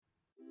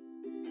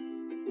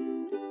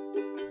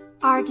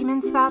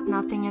Arguments About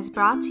Nothing is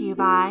brought to you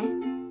by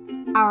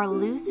our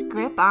loose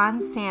grip on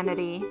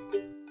sanity.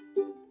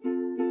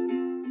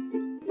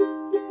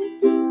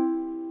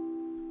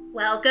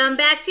 Welcome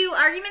back to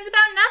Arguments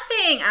About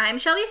Nothing. I'm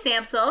Shelby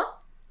Samsel.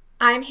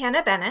 I'm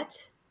Hannah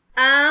Bennett.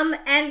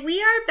 And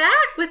we are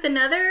back with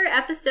another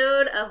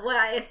episode of what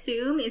I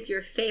assume is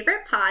your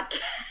favorite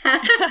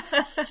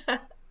podcast.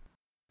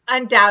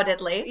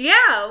 Undoubtedly.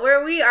 Yeah,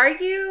 where we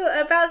argue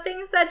about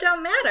things that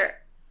don't matter.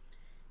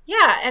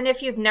 Yeah, and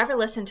if you've never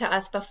listened to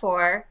us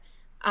before,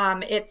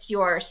 it's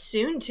your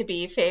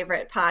soon-to-be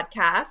favorite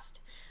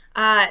podcast.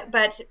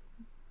 But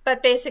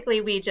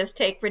basically, we just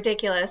take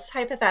ridiculous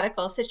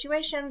hypothetical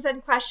situations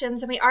and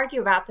questions, and we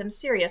argue about them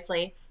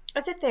seriously,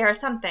 as if they are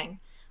something,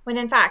 when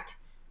in fact,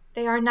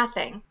 they are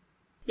nothing.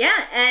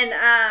 Yeah,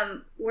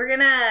 and we're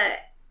gonna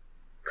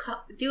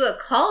do a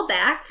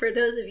callback for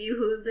those of you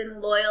who have been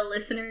loyal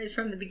listeners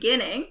from the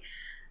beginning.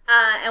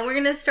 And we're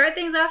gonna start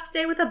things off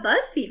today with a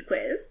BuzzFeed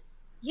quiz.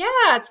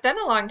 Yeah, it's been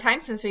a long time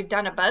since we've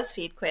done a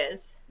BuzzFeed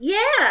quiz. Yeah,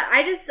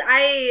 I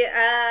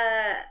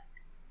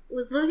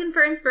was looking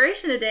for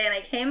inspiration today, and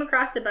I came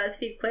across a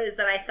BuzzFeed quiz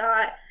that I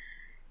thought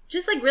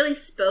just like really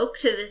spoke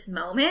to this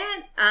moment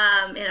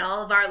in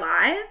all of our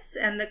lives.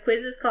 And the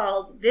quiz is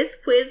called "This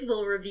Quiz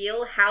Will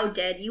Reveal How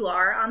Dead You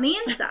Are on the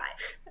Inside."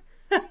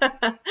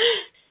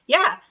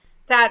 Yeah,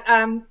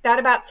 that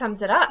about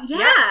sums it up.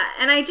 Yeah,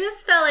 and I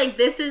just felt like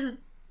this is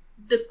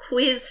the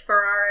quiz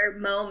for our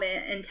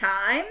moment in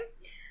time.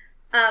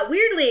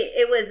 Weirdly,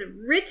 it was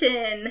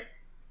written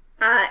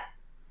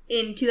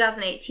in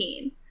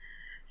 2018.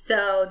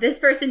 So this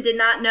person did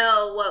not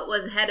know what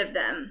was ahead of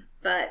them.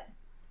 But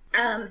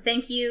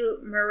thank you,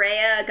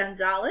 Maria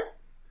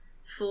Gonzalez,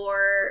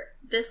 for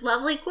this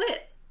lovely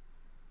quiz.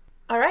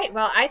 All right,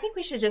 well, I think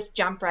we should just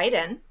jump right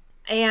in.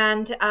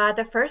 And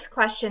the first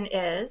question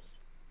is,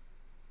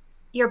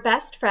 your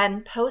best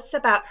friend posts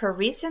about her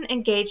recent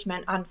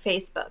engagement on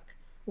Facebook.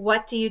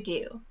 What do you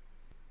do?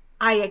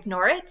 I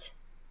ignore it.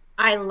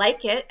 I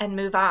like it and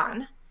move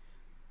on.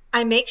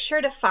 I make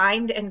sure to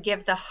find and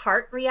give the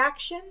heart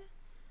reaction.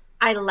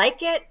 I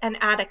like it and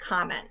add a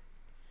comment.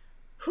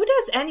 Who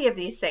does any of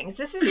these things?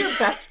 This is your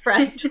best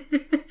friend.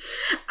 If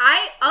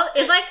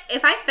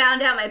I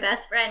found out my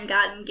best friend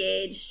got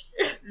engaged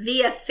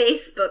via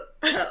Facebook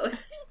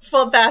post.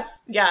 Well,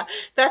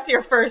 that's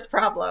your first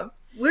problem.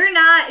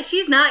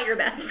 She's not your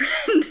best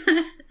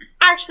friend.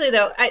 Actually,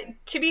 though,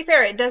 to be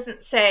fair, it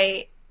doesn't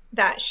say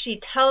that she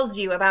tells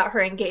you about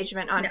her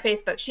engagement on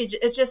Facebook.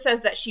 It just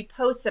says that she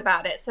posts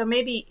about it. So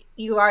maybe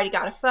you already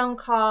got a phone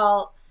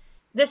call.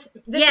 This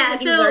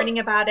isn't you learning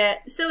about it.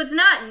 So it's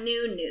not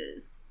new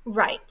news.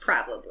 Right.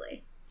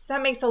 Probably. So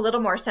that makes a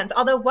little more sense.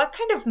 Although, what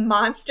kind of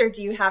monster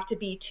do you have to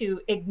be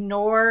to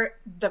ignore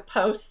the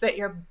posts that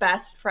your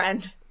best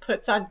friend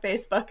puts on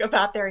Facebook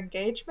about their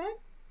engagement?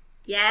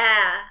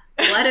 Yeah.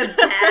 What a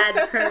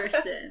bad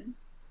person.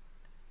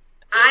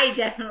 I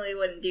definitely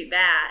wouldn't do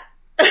that.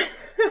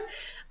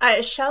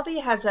 Shelby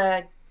has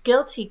a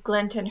guilty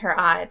glint in her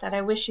eye that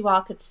I wish you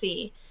all could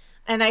see.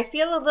 And I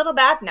feel a little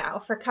bad now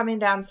for coming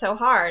down so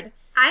hard.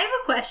 I have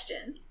a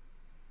question.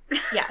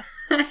 Yes.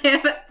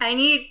 I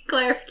need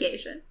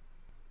clarification.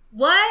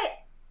 What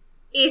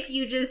if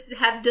you just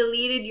have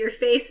deleted your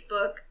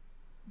Facebook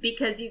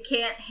because you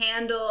can't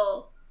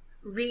handle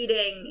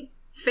reading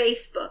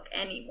Facebook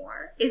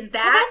anymore? Is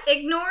that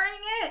ignoring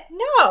it?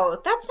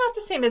 No, that's not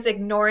the same as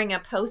ignoring a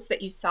post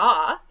that you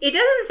saw. It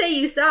doesn't say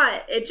you saw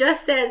it. It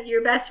just says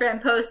your best friend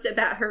posts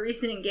about her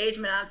recent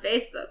engagement on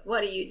Facebook.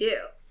 What do you do?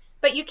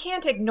 But you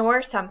can't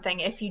ignore something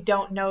if you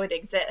don't know it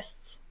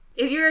exists.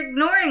 If you're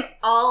ignoring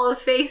all of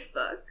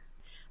Facebook.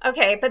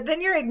 Okay, but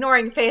then you're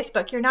ignoring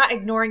Facebook. You're not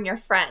ignoring your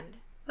friend.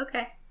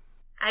 Okay.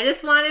 I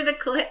just wanted to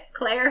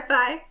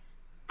clarify.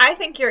 I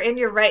think you're in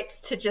your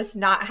rights to just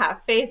not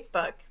have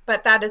Facebook,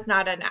 but that's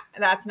not an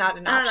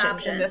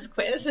option in this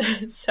quiz.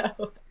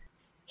 So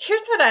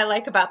here's what I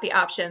like about the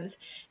options.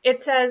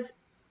 It says,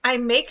 I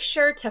make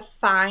sure to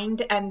find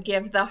and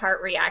give the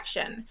heart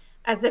reaction,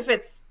 as if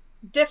it's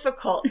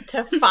difficult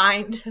to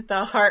find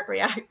the heart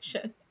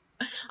reaction.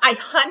 I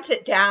hunt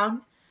it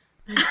down.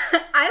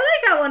 I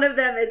like how one of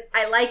them is,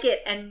 I like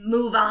it and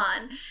move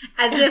on.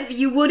 As if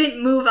you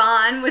wouldn't move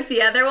on with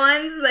the other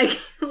ones. Like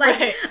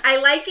right. I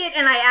like it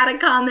and I add a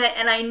comment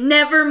and I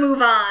never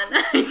move on.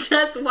 I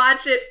just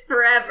watch it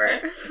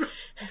forever.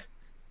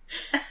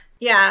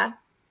 Yeah.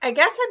 I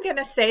guess I'm going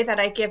to say that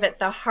I give it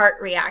the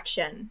heart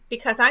reaction.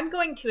 Because I'm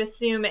going to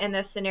assume in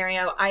this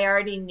scenario, I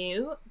already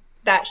knew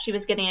that she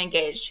was getting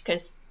engaged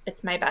because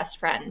it's my best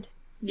friend.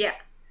 Yeah.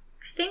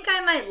 I think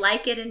I might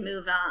like it and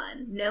move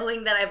on,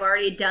 knowing that I've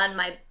already done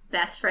my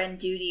best friend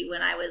duty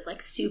when I was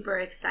like super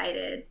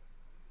excited.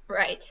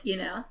 Right. You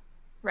know?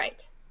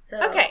 Right.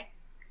 So okay.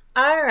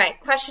 All right.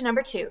 Question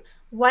number 2.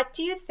 What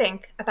do you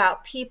think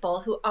about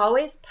people who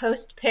always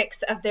post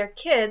pics of their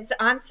kids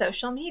on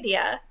social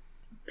media?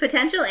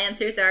 Potential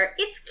answers are,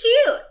 it's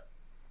cute.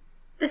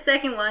 The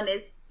second one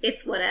is,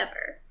 it's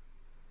whatever.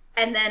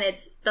 And then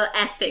it's the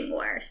effing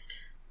worst.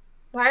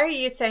 Why are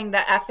you saying the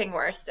effing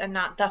worst and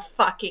not the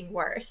fucking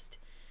worst?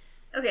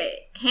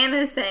 Okay,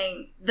 Hannah's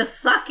saying the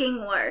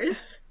fucking worst.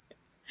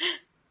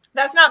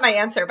 That's not my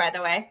answer, by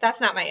the way.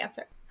 That's not my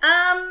answer.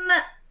 I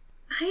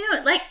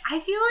don't, like, I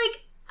feel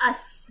like a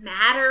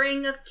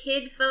smattering of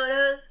kid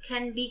photos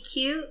can be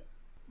cute,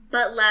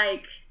 but,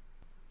 like,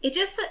 it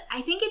just,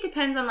 I think it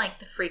depends on, like,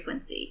 the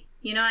frequency.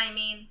 You know what I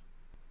mean?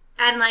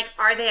 And, like,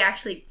 are they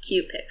actually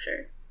cute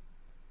pictures?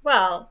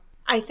 Well,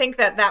 I think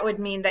that would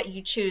mean that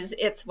you choose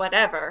it's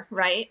whatever,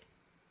 right?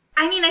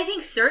 I mean, I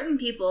think certain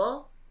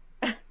people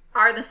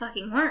are the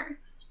fucking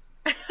worst.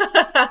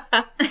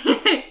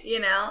 You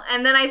know?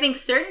 And then I think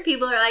certain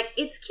people are like,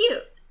 it's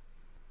cute.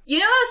 You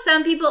know how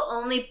some people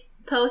only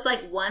post,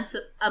 like, once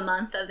a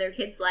month of their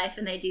kid's life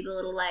and they do the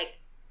little, like,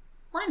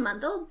 1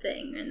 month old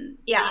thing, and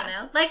yeah, you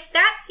know, like,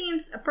 that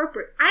seems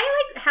appropriate.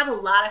 I like have a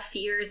lot of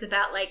fears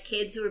about, like,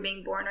 kids who are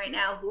being born right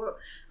now who are,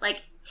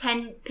 like,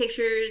 10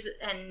 pictures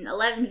and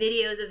 11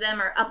 videos of them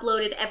are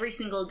uploaded every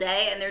single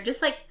day, and they're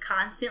just, like,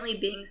 constantly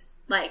being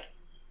like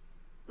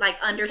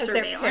under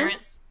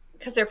surveillance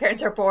because their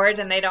parents are bored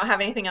and they don't have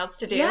anything else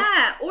to do.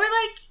 Yeah, or,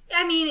 like,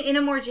 I mean, in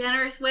a more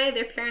generous way,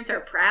 their parents are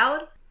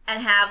proud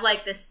and have,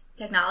 like, this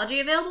technology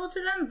available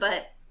to them,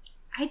 but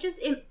I just,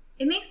 it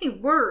makes me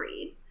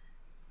worried.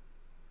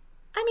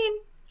 I mean,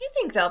 I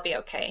think they'll be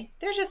okay.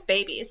 They're just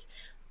babies.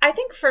 I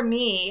think for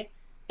me,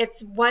 it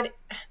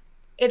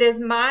is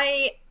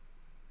my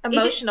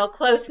emotional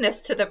closeness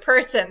to the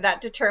person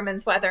that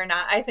determines whether or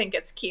not I think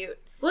it's cute.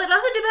 Well, it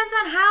also depends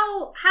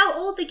on how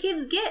old the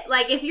kids get.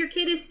 Like, if your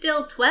kid is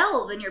still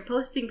 12 and you're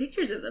posting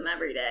pictures of them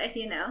every day,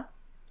 you know?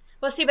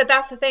 Well, see, but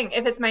that's the thing.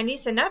 If it's my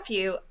niece and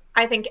nephew,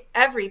 I think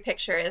every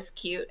picture is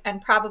cute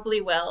and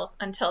probably will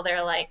until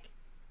they're, like,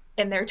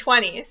 in their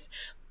 20s.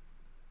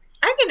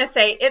 I'm going to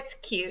say it's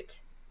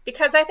cute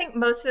because I think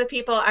most of the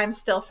people I'm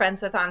still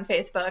friends with on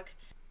Facebook,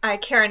 I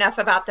care enough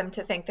about them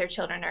to think their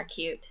children are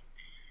cute.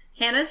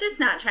 Hannah's just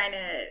not trying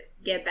to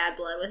get bad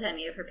blood with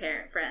any of her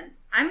parent friends.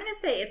 I'm going to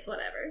say it's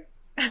whatever.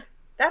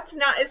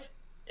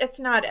 It's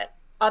not it.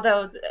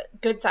 Although,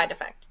 good side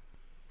effect.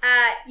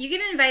 You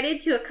get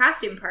invited to a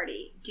costume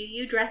party. Do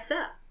you dress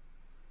up?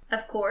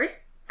 Of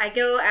course. I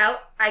go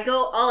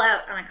all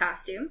out on a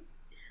costume.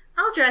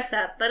 I'll dress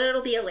up, but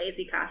it'll be a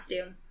lazy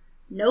costume.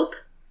 Nope.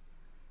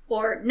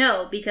 Or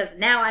no, because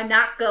now I'm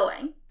not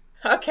going.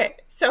 Okay,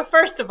 so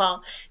first of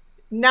all,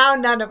 now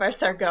none of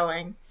us are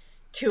going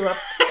to a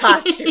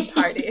costume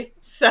party.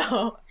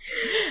 So,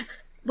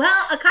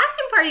 well, a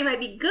costume party might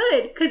be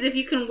good because if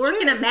you can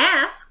work in a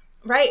mask,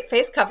 right?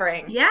 Face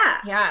covering.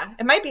 Yeah.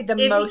 It might be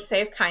the most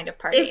safe kind of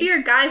party. If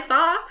you're Guy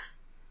Fawkes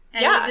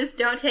and you just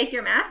don't take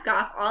your mask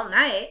off all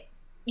night,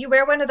 you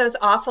wear one of those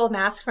awful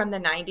masks from the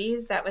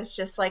 90s that was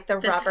just like the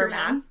rubber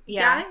mask.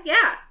 Yeah.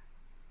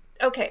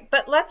 Okay,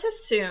 but let's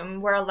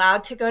assume we're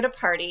allowed to go to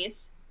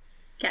parties.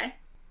 Okay.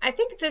 I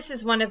think this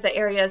is one of the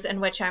areas in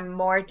which I'm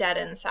more dead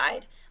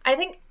inside. I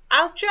think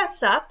I'll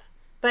dress up,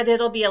 but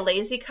it'll be a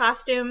lazy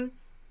costume.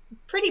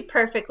 Pretty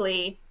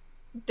perfectly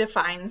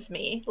defines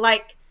me.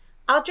 Like,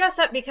 I'll dress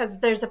up because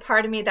there's a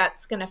part of me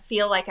that's going to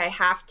feel like I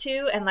have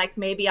to, and like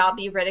maybe I'll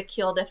be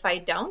ridiculed if I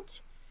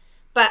don't.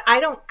 But I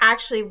don't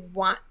actually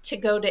want to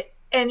go to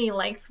any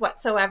length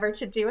whatsoever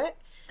to do it.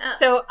 Oh.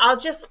 So I'll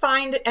just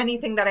find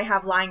anything that I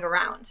have lying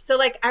around. So,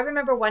 like, I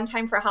remember one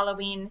time for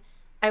Halloween,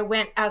 I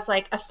went as,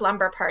 like, a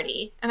slumber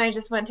party, and I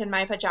just went in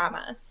my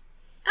pajamas.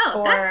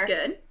 Oh, that's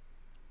good.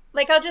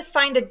 Like, I'll just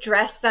find a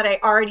dress that I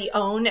already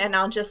own, and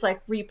I'll just,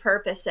 like,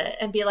 repurpose it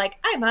and be like,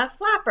 I'm a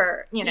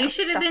flapper, you know. You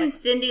should have been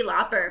Cyndi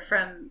Lauper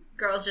from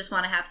Girls Just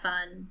Want to Have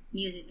Fun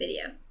music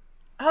video.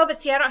 Oh, but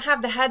see, I don't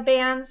have the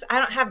headbands. I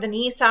don't have the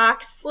knee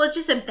socks. Well, it's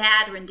just a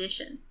bad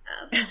rendition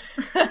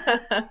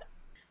of.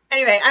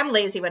 Anyway, I'm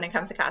lazy when it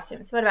comes to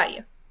costumes. What about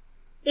you?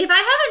 If I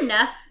have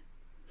enough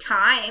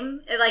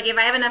time, like if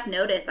I have enough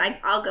notice,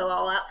 I'll go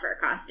all out for a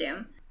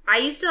costume. I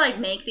used to like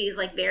make these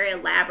like very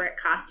elaborate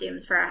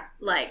costumes for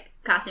like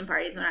costume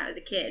parties when I was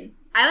a kid.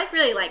 I like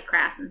really like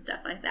crafts and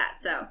stuff like that.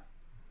 So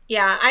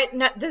yeah,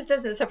 this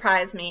doesn't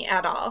surprise me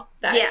at all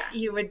that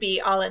you would be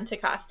all into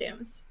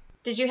costumes.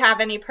 Did you have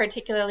any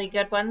particularly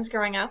good ones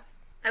growing up?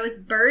 I was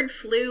bird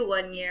flu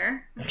one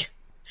year.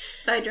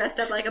 So I dressed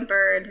up like a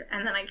bird,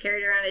 and then I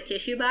carried around a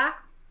tissue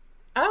box.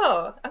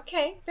 Oh,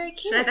 okay. Very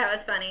cute. So that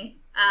was funny.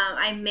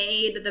 I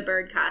made the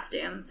bird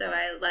costume, so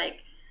I, like,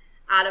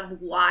 out of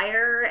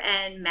wire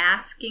and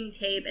masking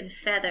tape and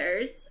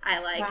feathers, I,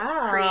 like,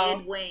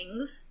 created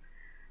wings.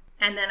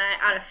 And then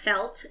out of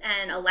felt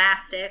and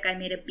elastic, I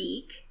made a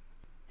beak.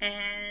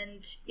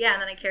 And, yeah,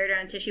 and then I carried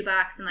around a tissue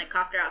box and, like,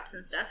 cough drops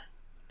and stuff.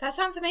 That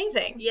sounds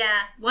amazing. Yeah.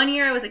 One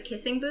year I was a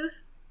kissing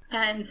booth,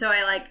 and so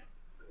I, like,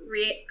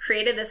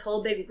 created this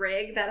whole big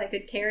rig that I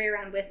could carry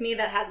around with me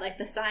that had like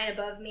the sign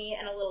above me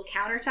and a little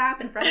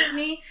countertop in front of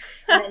me,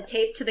 and then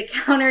taped to the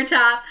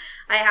countertop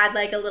I had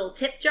like a little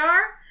tip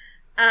jar,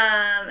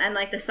 and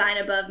like the sign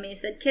above me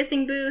said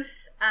kissing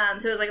booth,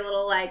 so it was like a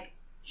little like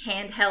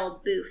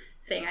handheld booth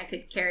thing I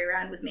could carry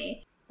around with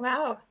me.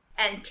 Wow.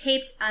 And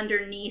taped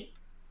underneath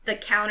the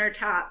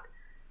countertop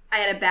I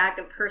had a bag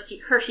of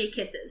Hershey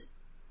Kisses,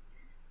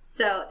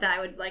 so then I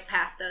would like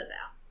pass those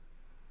out.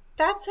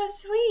 That's so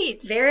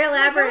sweet. Very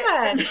elaborate.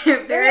 Oh my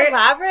God. Very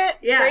elaborate.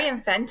 Yeah. Very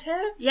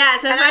inventive. Yeah.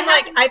 So if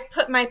And I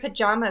put my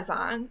pajamas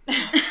on.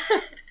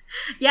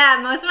 Yeah,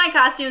 most of my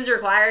costumes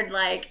required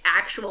like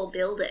actual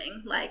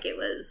building. Like it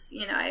was,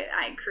 you know,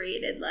 I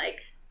created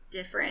like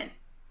different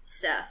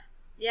stuff.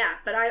 Yeah,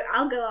 but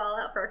I'll go all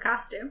out for a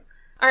costume.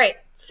 All right.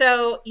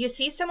 So you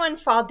see someone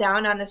fall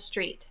down on the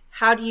street.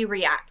 How do you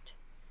react?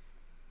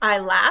 I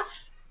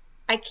laugh.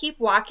 I keep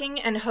walking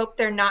and hope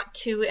they're not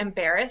too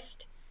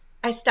embarrassed.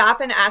 I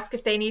stop and ask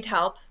if they need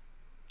help.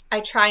 I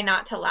try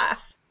not to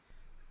laugh.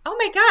 Oh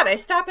my God, I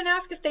stop and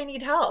ask if they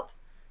need help.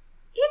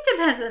 It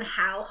depends on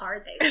how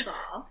hard they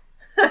fall.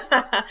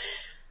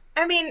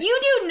 I mean,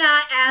 You do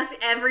not ask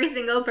every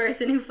single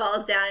person who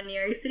falls down in New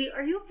York City,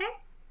 are you okay?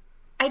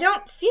 I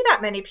don't see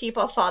that many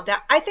people fall down.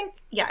 I think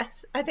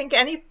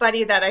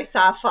anybody that I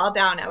saw fall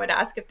down, I would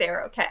ask if they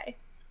were okay.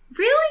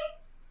 Really?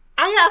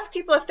 I ask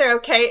people if they're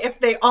okay if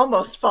they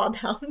almost fall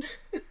down.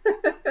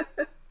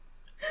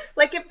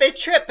 Like if they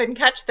trip and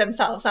catch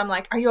themselves, I'm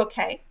like, are you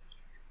okay?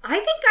 I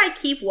think I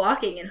keep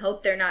walking and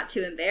hope they're not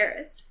too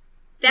embarrassed.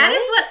 That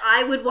is what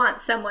I would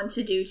want someone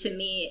to do to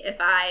me if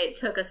I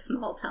took a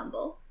small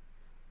tumble.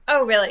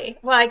 Oh, really?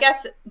 Well, I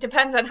guess it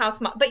depends on how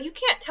small. But you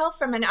can't tell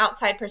from an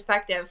outside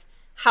perspective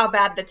how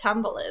bad the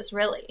tumble is,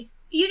 really.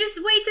 You just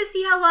wait to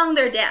see how long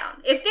they're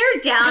down. If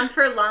they're down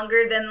for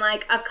longer than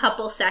like a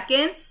couple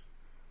seconds,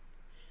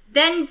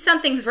 then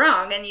something's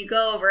wrong and you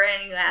go over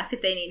and you ask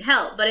if they need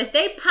help. But if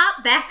they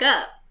pop back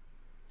up,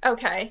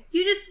 Okay.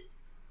 you just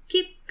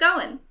keep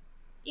going.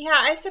 Yeah,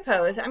 I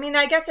suppose. I mean,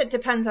 I guess it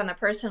depends on the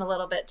person a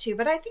little bit too,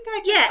 but I think I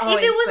just Yeah, if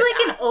always it was would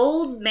like ask. an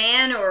old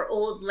man or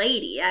old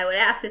lady, I would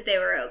ask if they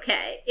were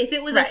okay. If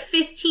it was Right. a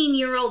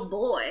 15-year-old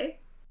boy,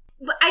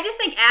 but I just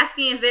think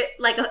asking if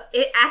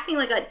they're asking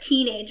like a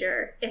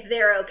teenager if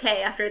they're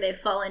okay after they've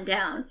fallen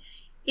down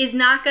is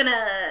not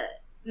gonna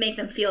make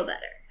them feel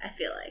better. I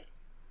feel like.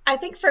 I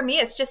think for me,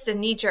 it's just a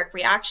knee-jerk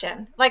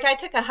reaction. Like I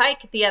took a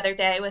hike the other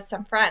day with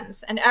some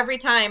friends, and every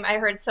time I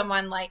heard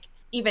someone like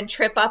even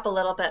trip up a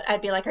little bit,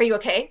 I'd be like, are you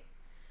okay?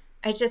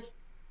 I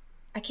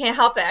can't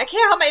help it. I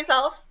can't help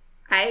myself.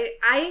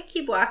 I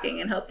keep walking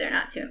and hope they're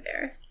not too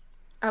embarrassed.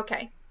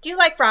 Okay. Do you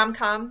like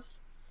rom-coms?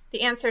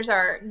 The answers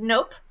are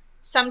nope,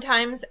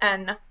 sometimes,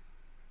 and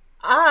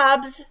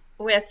obs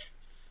with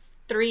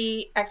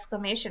 3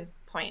 exclamation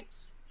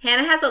points.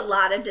 Hannah has a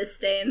lot of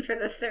disdain for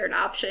the third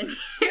option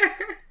here.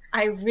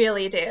 I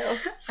really do.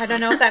 I don't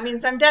know if that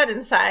means I'm dead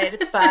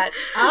inside, but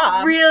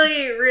obs.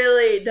 Really,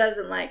 really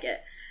doesn't like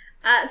it.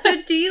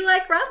 So do you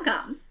like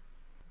rom-coms?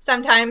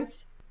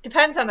 Sometimes.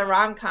 Depends on the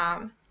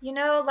rom-com. You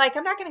know, like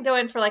I'm not going to go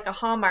in for like a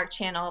Hallmark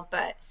Channel,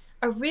 but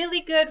a really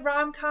good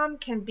rom-com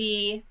can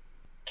be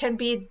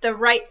the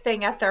right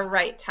thing at the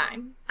right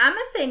time. I'm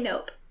gonna say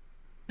nope.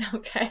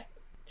 Okay.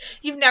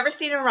 You've never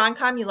seen a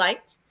rom-com you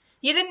liked?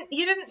 You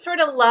didn't sort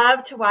of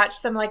love to watch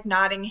some like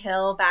Notting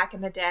Hill back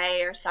in the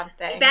day or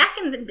something. Back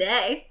in the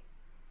day.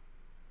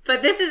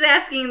 But this is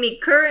asking me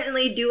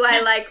currently, do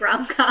I like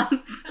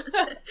rom-coms?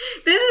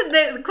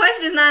 The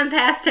question is not in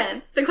past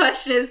tense. The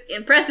question is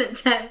in present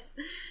tense.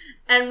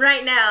 And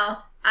right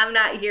now, I'm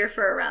not here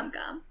for a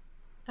rom-com.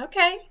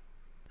 Okay.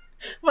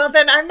 Well,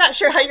 then I'm not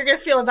sure how you're going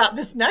to feel about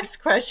this next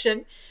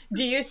question.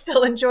 Do you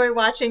still enjoy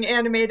watching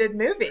animated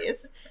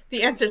movies?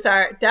 The answers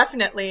are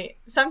definitely,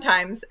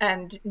 sometimes,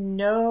 and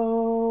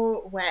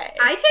no way.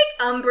 I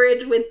take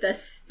umbrage with the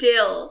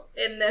still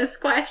in this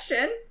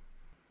question.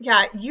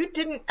 Yeah, you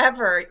didn't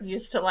ever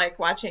used to like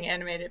watching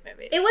animated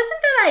movies. It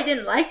wasn't that I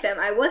didn't like them.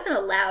 I wasn't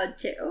allowed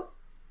to.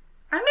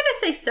 I'm going to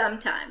say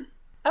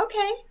sometimes.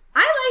 Okay.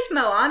 I liked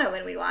Moana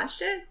when we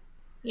watched it.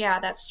 Yeah,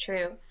 that's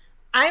true.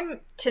 I'm,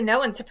 to no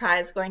one's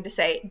surprise, going to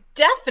say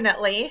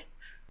definitely.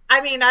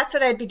 I mean, that's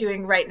what I'd be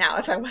doing right now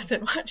if I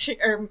wasn't watching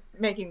or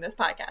making this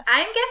podcast.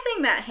 I'm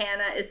guessing that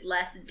Hannah is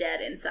less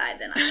dead inside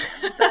than I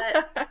am,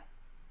 but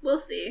we'll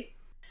see.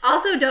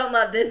 Also, don't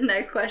love this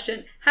next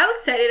question. How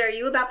excited are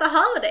you about the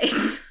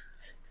holidays?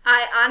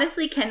 I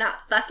honestly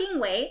cannot fucking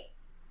wait.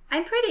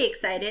 I'm pretty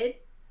excited.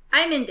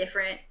 I'm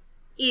indifferent.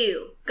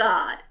 Ew,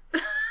 God.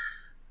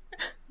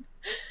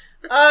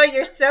 Oh,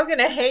 you're so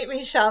gonna hate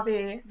me,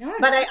 Shelby. No, I'm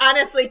But I not.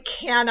 honestly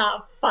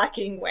cannot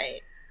fucking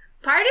wait.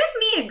 Part of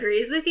me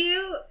agrees with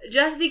you,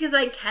 just because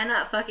I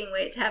cannot fucking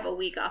wait to have a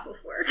week off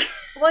of work.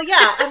 Well,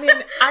 yeah, I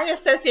mean, I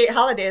associate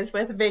holidays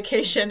with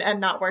vacation and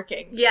not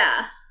working.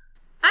 Yeah.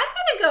 I'm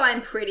gonna go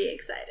I'm pretty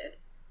excited.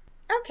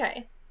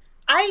 Okay.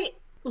 I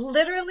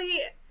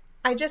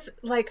just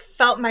like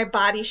felt my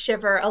body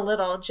shiver a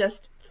little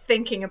just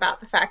thinking about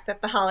the fact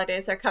that the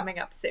holidays are coming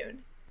up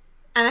soon.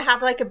 And I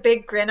have like a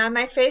big grin on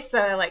my face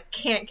that I like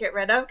can't get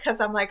rid of because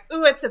I'm like,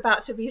 ooh, it's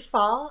about to be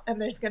fall and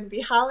there's going to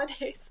be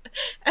holidays.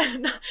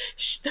 And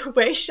the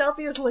way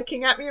Shelby is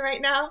looking at me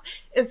right now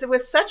is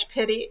with such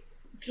pity.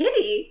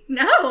 Pity?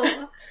 No.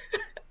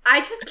 I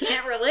just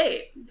can't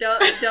relate.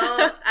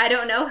 I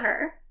don't know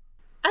her.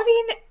 I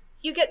mean,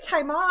 you get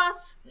time off.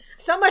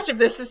 So much of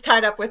this is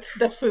tied up with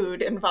the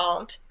food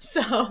involved.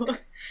 So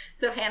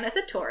So Hannah's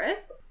a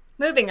Taurus.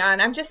 moving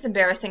on. I'm just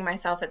embarrassing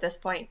myself at this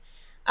point.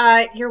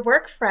 Your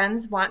work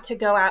friends want to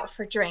go out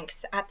for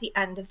drinks at the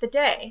end of the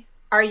day.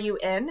 Are you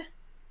in?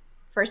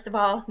 First of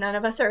all, none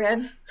of us are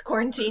in. It's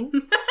quarantine.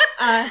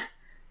 The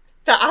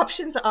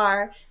options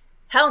are,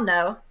 hell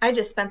no, I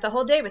just spent the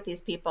whole day with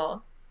these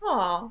people.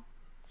 Aw.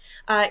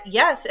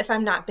 Yes, if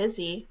I'm not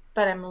busy,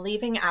 but I'm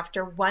leaving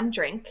after one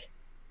drink.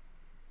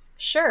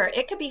 Sure,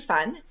 it could be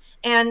fun.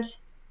 And,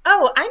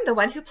 oh, I'm the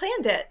one who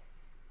planned it.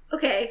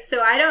 Okay,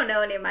 so I don't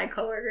know any of my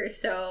coworkers,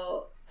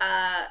 so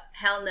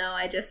hell no,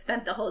 I just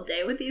spent the whole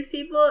day with these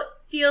people.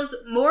 Feels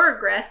more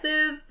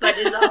aggressive, but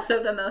is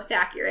also the most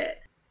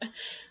accurate.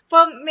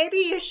 Well, maybe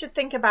you should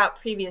think about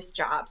previous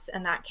jobs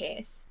in that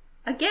case.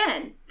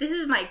 Again, this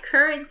is my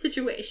current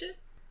situation.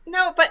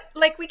 No, but,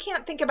 like, we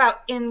can't think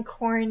about in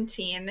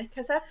quarantine,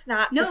 because that's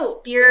not No. the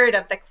spirit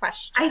of the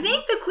question. I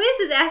think the quiz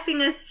is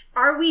asking us,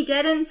 are we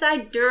dead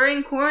inside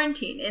during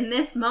quarantine, in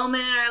this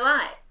moment in our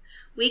lives?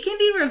 We can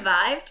be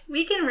revived,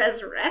 we can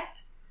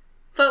resurrect,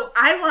 but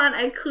I want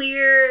a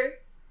clear,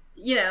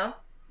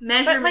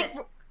 measurement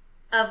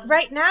of...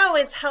 Right now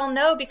is hell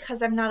no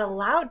because I'm not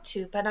allowed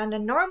to, but on a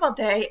normal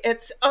day,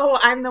 it's, oh,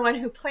 I'm the one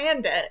who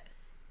planned it.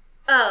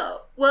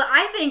 Oh, well,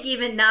 I think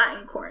even not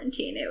in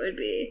quarantine, it would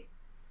be,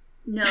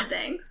 no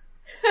thanks.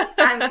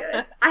 I'm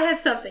good. I have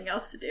something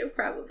else to do,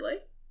 probably.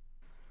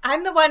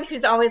 I'm the one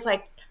who's always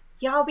like,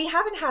 y'all, we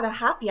haven't had a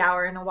happy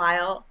hour in a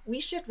while. We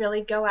should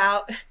really go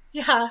out.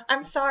 Yeah,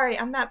 I'm sorry.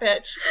 I'm that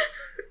bitch.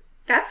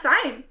 That's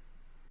fine.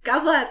 God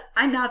bless.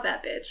 I'm not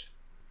that bitch.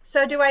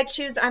 So do I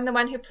choose I'm the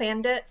one who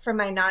planned it for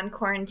my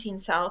non-quarantine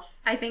self?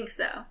 I think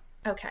so.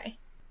 Okay.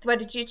 What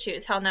did you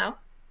choose? Hell no?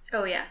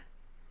 Oh, yeah.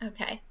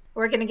 Okay.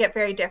 We're going to get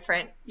very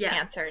different Yeah.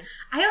 answers.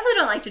 I also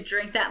don't like to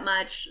drink that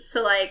much,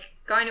 so,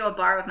 going to a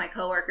bar with my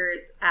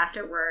coworkers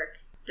after work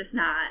does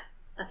not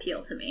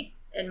appeal to me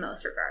in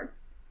most regards.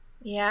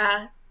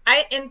 Yeah.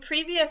 In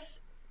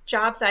previous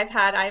jobs I've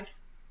had, I've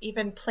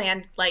even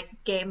planned,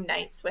 game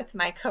nights with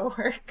my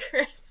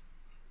coworkers.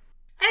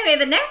 Anyway,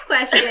 the next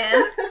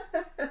question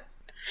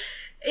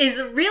is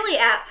really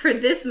apt for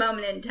this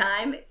moment in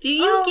time. Do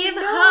you give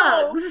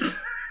hugs?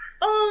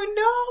 Oh,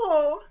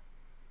 no.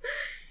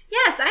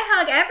 Yes, I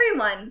hug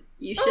everyone.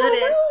 You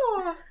shouldn't.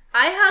 Oh, no.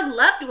 I hug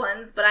loved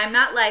ones, but I'm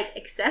not,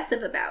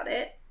 excessive about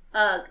it.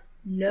 Ugh,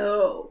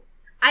 no.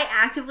 I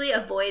actively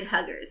avoid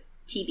huggers,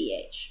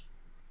 TBH.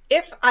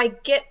 If I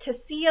get to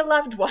see a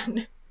loved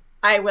one,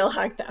 I will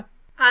hug them.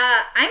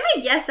 I'm a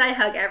yes, I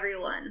hug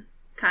everyone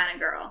kind of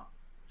girl.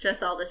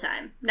 Just all the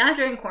time. Not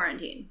during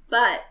quarantine,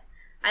 but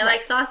I,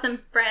 saw some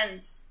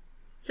friends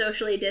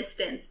socially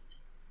distanced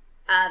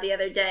the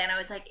other day, and I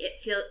was like, it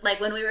feels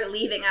like when we were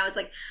leaving, I was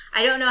like,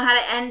 I don't know how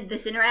to end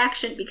this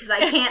interaction because I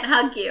can't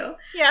hug you.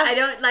 Yeah. I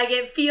don't,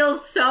 it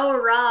feels so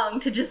wrong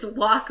to just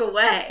walk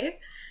away.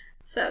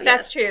 So, yes.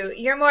 That's true.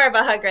 You're more of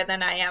a hugger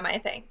than I am, I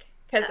think.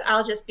 Because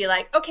I'll just be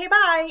like, okay,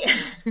 bye.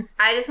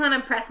 I just want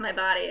to press my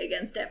body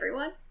against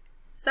everyone.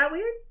 Is that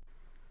weird?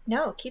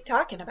 No, keep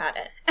talking about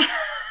it.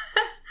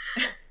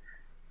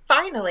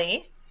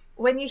 Finally,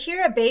 when you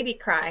hear a baby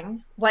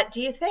crying, what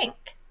do you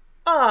think?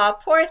 Aw,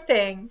 poor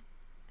thing.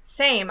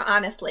 Same,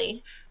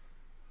 honestly.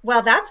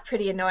 Well, that's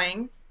pretty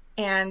annoying.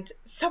 And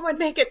someone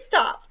make it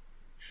stop.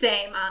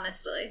 Same,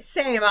 honestly.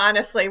 Same,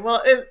 honestly.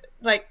 Well,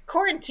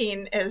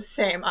 quarantine is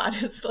same,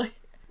 honestly.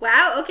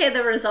 Wow, okay,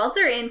 the results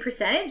are in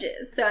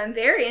percentages, so I'm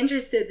very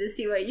interested to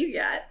see what you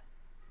got.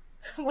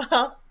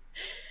 Well,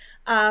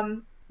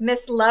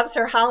 Miss loves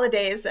her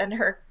holidays and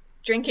her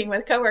drinking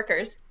with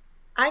coworkers.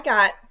 I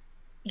got,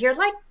 you're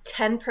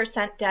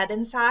 10% dead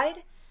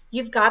inside.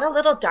 You've got a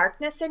little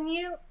darkness in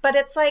you, but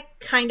it's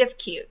kind of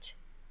cute.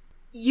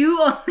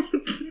 You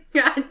only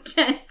got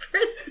 10%.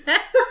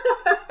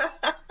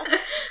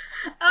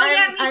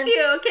 Me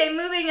too. Okay,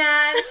 moving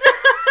on.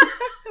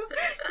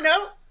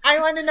 No, I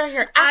want to know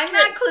your accurate I'm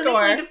not clinically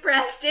score.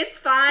 depressed. It's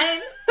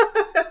fine.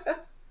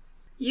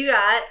 You're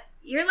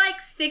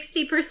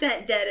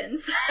 60% dead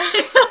inside.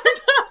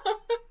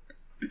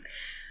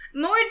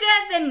 More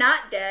dead than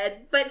not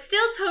dead, but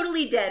still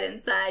totally dead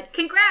inside.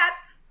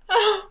 Congrats.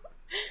 Oh,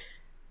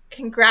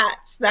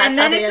 congrats. That's and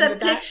then how they it's a ended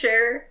that.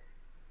 picture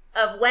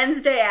of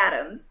Wednesday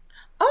Addams.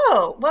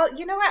 Oh, well,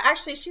 you know what?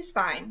 Actually, she's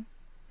fine.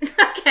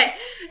 Okay,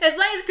 as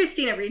long as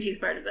Christina Ricci's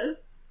part of this.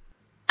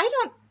 I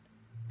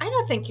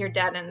don't think you're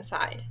dead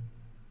inside.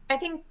 I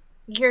think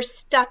you're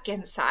stuck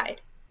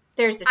inside.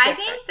 There's a difference.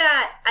 I think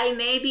that I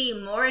may be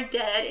more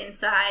dead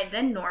inside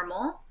than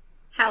normal.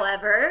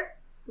 However,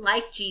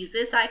 like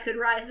Jesus, I could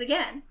rise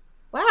again.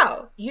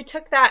 Wow, you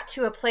took that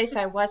to a place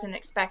I wasn't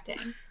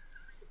expecting.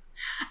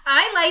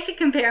 I like to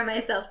compare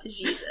myself to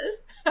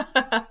Jesus.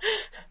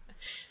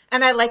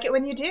 And I like it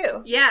when you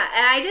do. Yeah,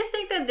 and I just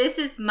think that this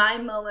is my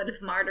moment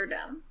of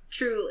martyrdom.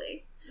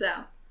 Truly. So.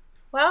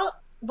 Well,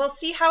 we'll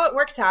see how it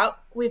works out.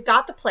 We've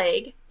got the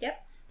plague.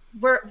 Yep.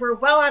 We're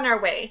well on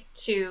our way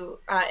to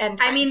end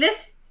times. I mean,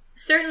 this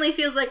certainly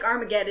feels like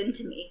Armageddon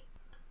to me.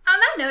 On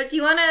that note, do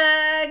you want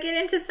to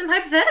get into some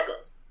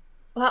hypotheticals?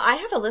 Well, I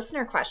have a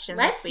listener question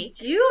this week.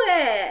 Let's do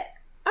it.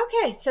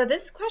 Okay, so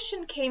this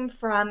question came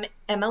from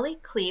Emily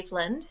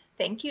Cleveland.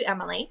 Thank you,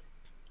 Emily.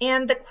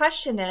 And the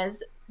question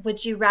is,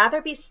 would you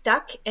rather be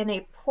stuck in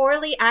a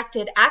poorly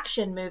acted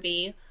action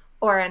movie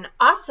or an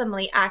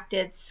awesomely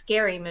acted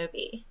scary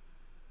movie?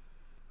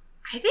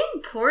 I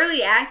think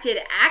poorly acted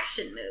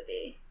action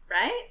movie,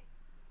 right?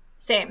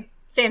 Same.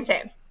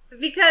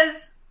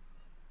 Because,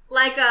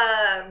 like,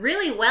 a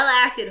really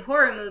well-acted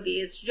horror movie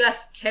is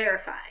just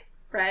terrifying,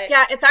 right?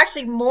 Yeah, it's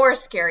actually more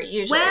scary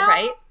usually,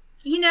 right?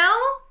 You know,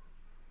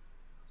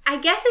 I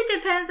guess it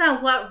depends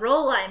on what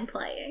role I'm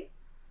playing.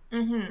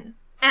 Mm-hmm.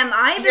 Am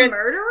I the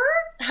murderer?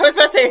 I was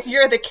about to say, if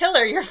you're the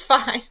killer, you're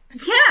fine.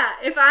 Yeah,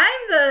 if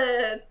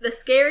I'm the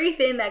scary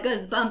thing that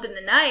goes bump in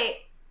the night,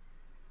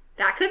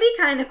 that could be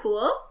kind of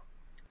cool.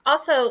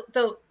 Also,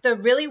 the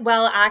really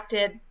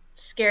well-acted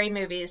scary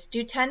movies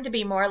do tend to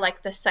be more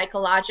like the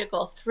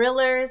psychological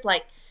thrillers,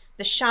 like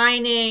The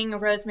Shining,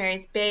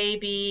 Rosemary's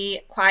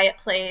Baby, Quiet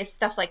Place,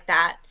 stuff like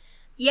that.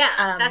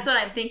 Yeah, that's what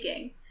I'm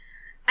thinking.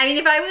 I mean,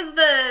 if I was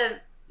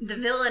the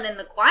villain in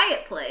The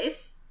Quiet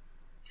Place,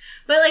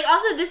 but like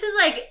also this is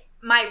like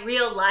my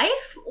real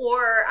life,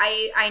 or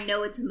I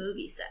know it's a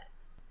movie set.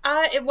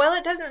 Well,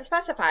 it doesn't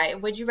specify.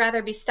 Would you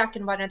rather be stuck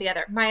in one or the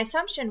other? My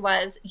assumption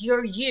was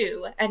you're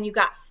you and you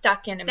got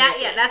stuck in a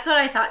movie. Yeah, that's what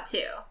I thought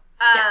too.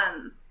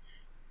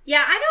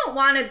 Yeah, I don't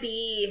want to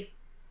be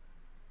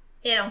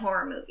in a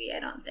horror movie, I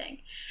don't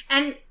think.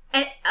 And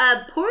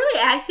a poorly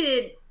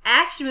acted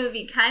action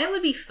movie kind of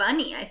would be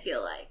funny, I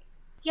feel like.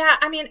 Yeah,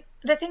 I mean,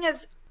 the thing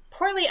is,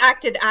 poorly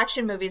acted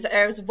action movies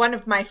is one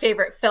of my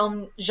favorite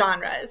film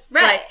genres.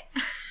 Right.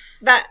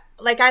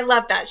 I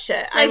love that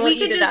shit. Like, we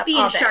could just be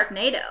in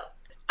Sharknado.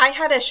 I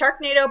had a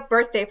Sharknado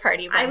birthday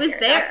party one year. I was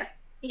there.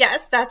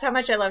 Yes, that's how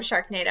much I love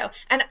Sharknado.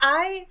 And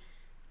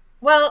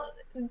well,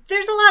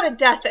 there's a lot of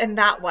death in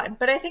that one,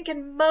 but I think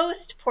in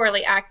most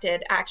poorly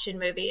acted action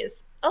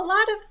movies, a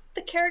lot of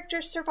the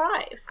characters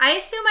survive. I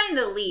assume I'm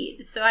the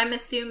lead, so I'm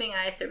assuming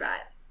I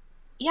survive.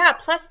 Yeah,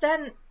 plus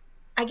then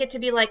I get to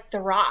be like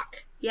The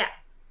Rock. Yeah.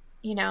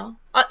 You know?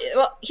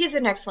 Well, he's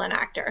an excellent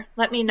actor.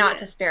 Let me not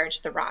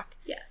disparage The Rock.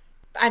 Yeah.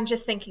 I'm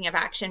just thinking of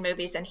action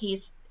movies, and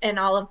he's in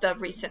all of the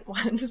recent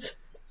ones.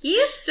 He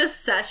is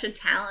just such a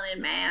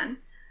talented man.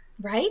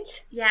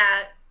 Right?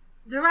 Yeah.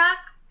 The Rock,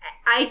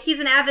 he's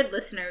an avid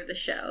listener of the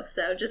show,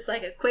 so just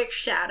like a quick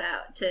shout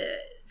out to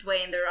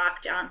Dwayne The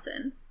Rock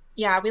Johnson.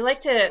 Yeah, we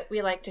like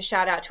to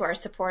shout out to our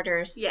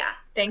supporters. Yeah.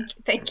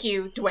 Thank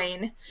you,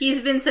 Dwayne.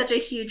 He's been such a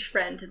huge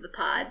friend to the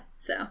pod,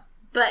 so.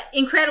 But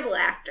incredible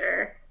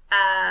actor.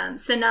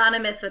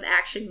 Synonymous with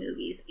action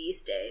movies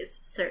these days,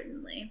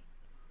 certainly.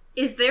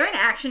 Is there an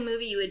action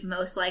movie you would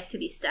most like to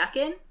be stuck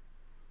in?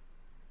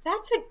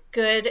 That's a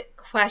good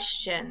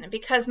question,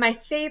 because my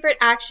favorite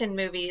action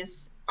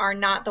movies are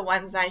not the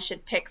ones I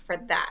should pick for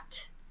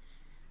that.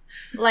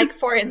 Like,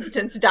 for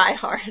instance, Die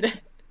Hard. Die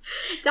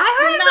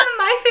Hard is one of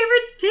my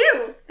favorites,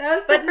 too.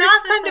 But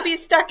not fun to be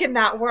stuck in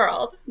that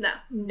world.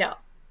 No.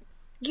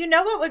 You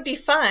know what would be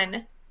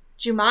fun?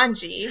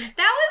 Jumanji.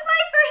 That was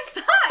my first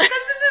thought, because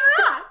of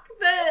The Rock.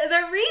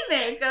 The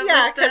remake of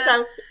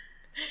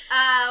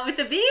with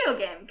the video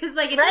game. Because,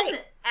 like, it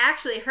doesn't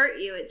actually hurt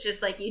you. It's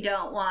just, like, you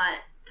don't want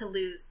to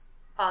lose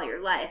all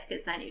your life,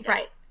 because then you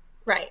don't.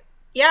 Right.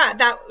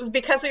 Yeah,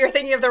 because we were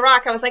thinking of The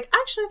Rock, I was like,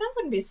 actually, that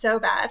wouldn't be so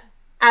bad,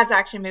 as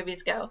action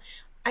movies go.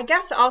 I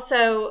guess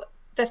also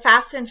the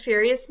Fast and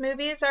Furious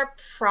movies are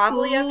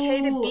probably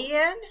okay to be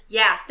in.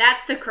 Yeah,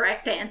 that's the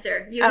correct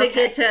answer. You could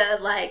get to,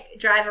 like,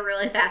 drive a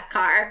really fast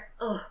car.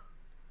 Oh.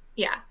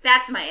 Yeah.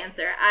 That's my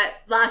answer. I'm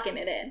locking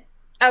it in.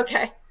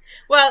 Okay.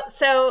 Well,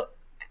 so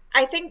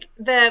I think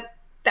the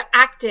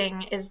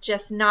acting is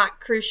just not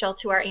crucial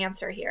to our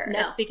answer here.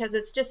 No. Because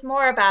it's just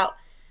more about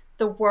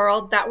the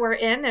world that we're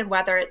in and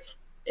whether it's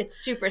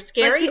super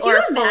scary like,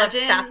 or full of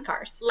fast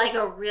cars. Like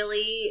a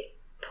really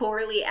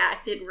poorly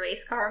acted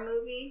race car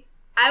movie?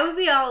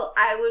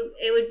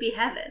 It would be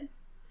heaven.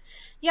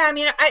 Yeah, I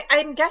mean,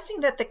 I'm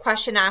guessing that the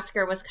question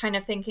asker was kind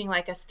of thinking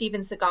like a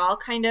Steven Seagal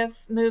kind of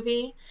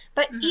movie.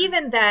 But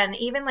even then,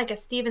 even like a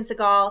Steven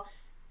Seagal,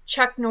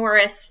 Chuck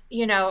Norris,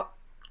 you know,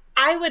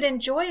 I would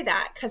enjoy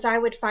that because I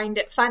would find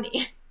it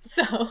funny.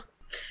 So.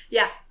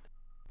 Yeah.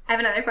 I have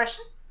another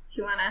question. If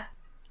you want to.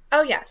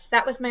 Oh, yes.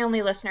 That was my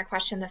only listener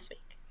question this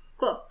week.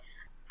 Cool.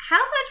 How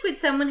much would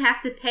someone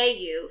have to pay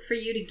you for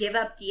you to give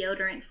up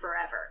deodorant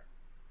forever?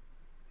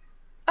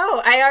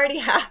 Oh, I already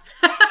have.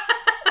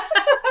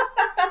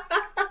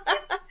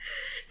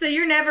 So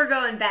you're never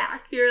going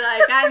back. You're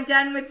like, I'm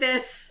done with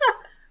this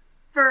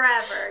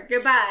forever.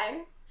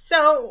 Goodbye.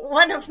 So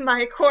one of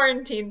my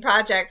quarantine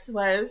projects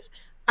was,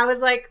 I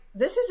was like,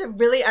 this is a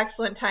really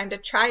excellent time to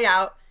try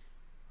out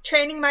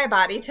training my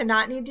body to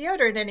not need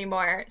deodorant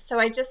anymore. So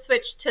I just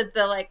switched to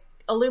the like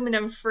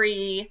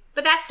aluminum-free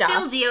But that's stuff,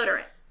 still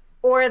deodorant.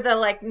 Or the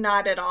like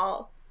not at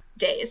all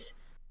days.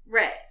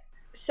 Right.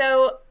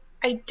 So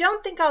I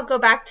don't think I'll go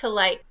back to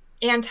like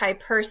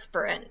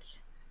antiperspirant.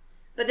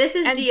 But this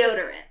is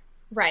deodorant.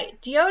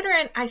 Right.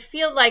 Deodorant, I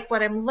feel like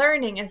what I'm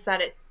learning is that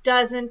it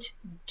doesn't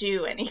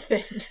do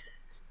anything.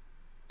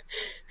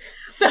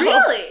 So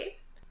really?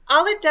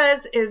 All it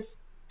does is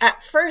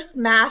at first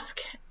mask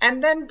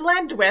and then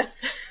blend with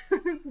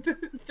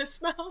the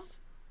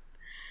smells.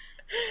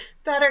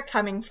 that are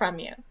coming from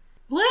you.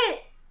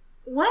 What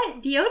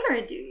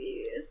deodorant do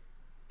you use?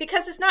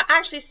 Because it's not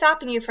actually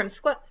stopping you from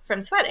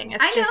sweating.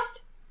 It's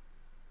just,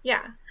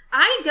 yeah.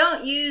 I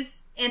don't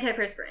use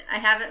antiperspirant. I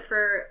haven't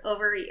for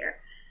over a year.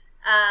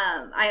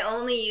 I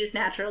only use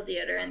natural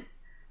deodorants.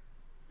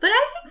 But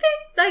I think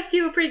they, like,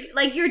 do a pretty,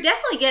 like, you're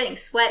definitely getting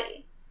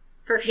sweaty.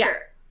 For sure. Yeah.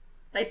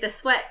 Like, the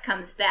sweat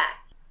comes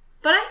back.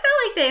 But I feel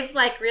like they've,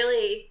 like,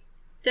 really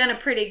done a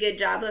pretty good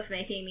job of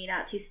making me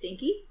not too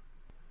stinky.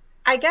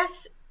 I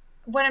guess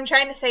what I'm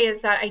trying to say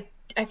is that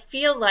I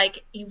feel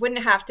like you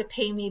wouldn't have to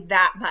pay me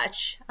that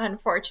much,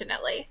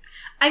 unfortunately.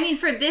 I mean,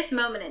 for this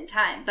moment in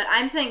time, but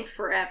I'm saying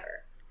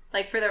forever.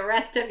 Like, for the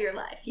rest of your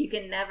life. You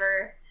can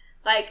never,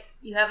 like,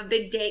 you have a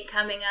big date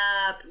coming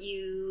up,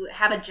 you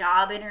have a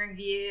job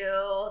interview,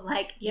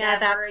 like, yeah,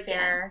 never that's again.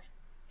 Fair.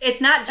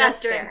 It's not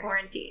just during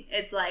quarantine.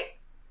 It's like...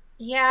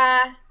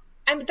 Yeah.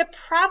 I mean, the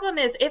problem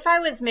is, if I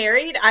was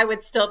married, I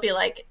would still be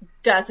like,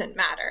 doesn't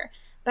matter.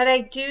 But I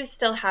do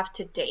still have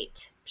to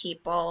date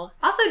people.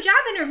 Also, job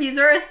interviews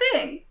are a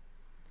thing.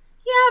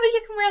 Yeah, but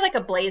you can wear, like,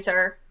 a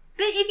blazer.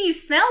 But if you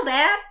smell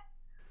bad...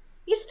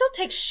 You still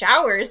take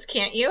showers,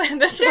 can't you? Sure,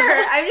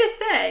 I'm just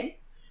saying.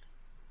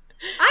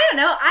 I don't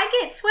know. I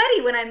get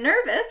sweaty when I'm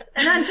nervous,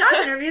 and on job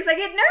interviews, I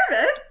get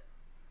nervous.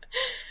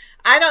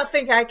 I don't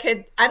think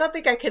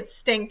I could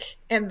stink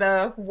in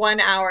the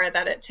 1 hour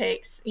that it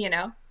takes, you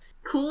know?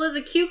 Cool as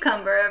a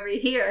cucumber over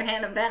here,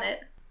 Hannah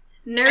Bennett.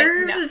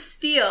 Nerves of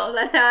steel.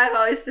 That's how I've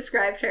always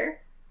described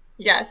her.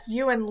 Yes,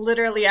 you and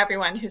literally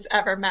everyone who's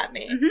ever met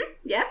me. Mm-hmm.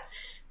 Yeah.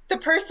 The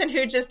person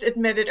who just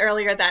admitted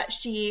earlier that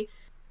she,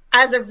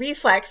 as a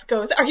reflex,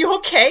 goes, "Are you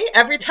okay?"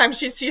 every time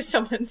she sees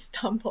someone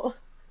stumble.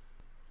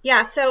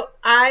 Yeah, so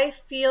I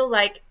feel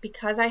like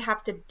because I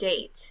have to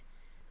date,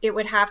 it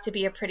would have to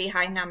be a pretty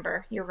high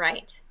number. You're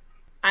right.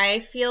 I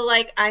feel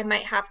like I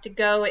might have to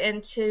go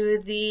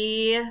into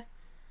the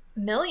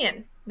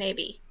million,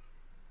 maybe.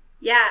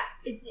 Yeah,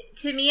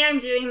 to me, I'm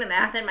doing the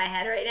math in my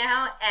head right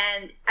now,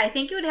 and I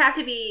think it would have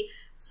to be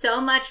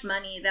so much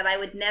money that I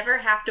would never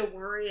have to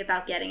worry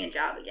about getting a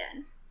job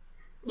again.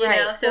 You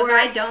know? So if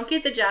I don't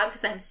get the job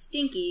because I'm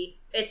stinky,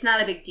 it's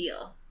not a big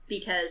deal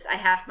because I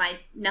have my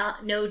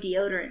no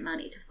deodorant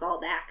money to fall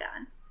back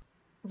on.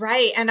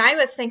 Right, and I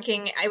was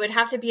thinking I would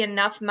have to be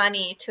enough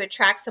money to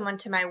attract someone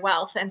to my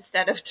wealth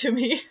instead of to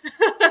me.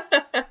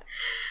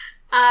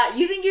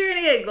 You think you're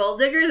going to get gold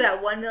diggers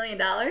at $1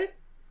 million?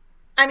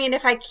 I mean,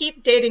 if I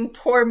keep dating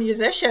poor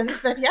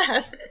musicians, then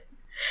yes.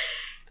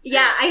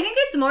 Yeah, I think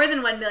it's more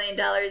than $1 million,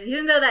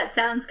 even though that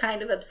sounds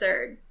kind of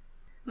absurd.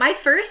 My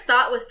first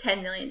thought was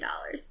 $10 million.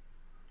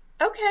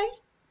 Okay.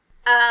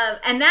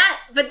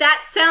 But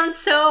that sounds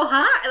so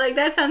high. Like,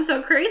 that sounds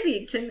so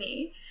crazy to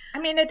me. I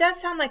mean, it does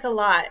sound like a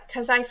lot,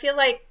 because I feel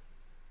like,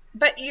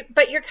 but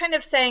you're kind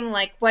of saying,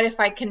 like, what if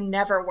I can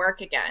never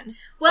work again?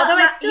 Well,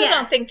 although I still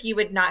don't think you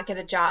would not get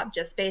a job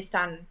just based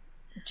on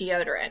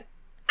deodorant.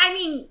 I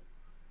mean,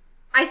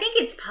 I think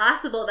it's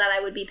possible that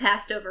I would be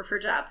passed over for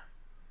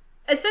jobs.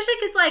 Especially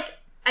because, like,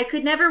 I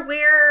could never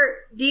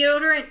wear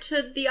deodorant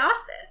to the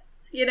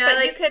office, you know? But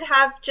like, you could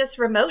have just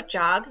remote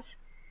jobs.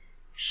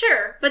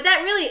 Sure, but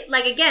that really,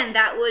 like, again,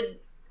 that would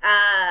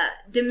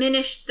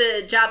diminish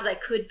the jobs I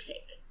could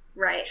take.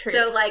 Right. True.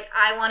 So, like,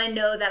 I want to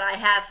know that I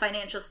have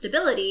financial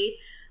stability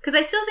because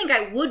I still think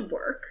I would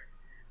work,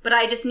 but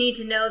I just need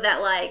to know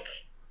that, like,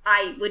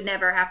 I would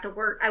never have to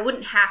work. I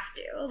wouldn't have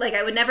to. Like,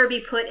 I would never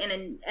be put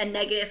in a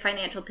negative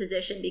financial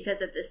position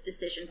because of this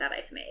decision that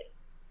I've made.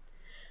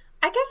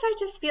 I guess I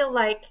just feel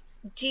like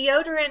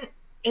deodorant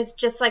is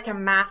just like a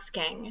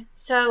masking.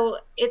 So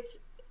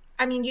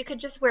you could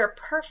just wear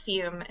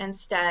perfume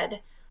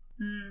instead.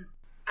 Mm.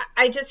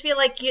 I just feel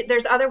like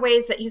there's other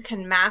ways that you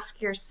can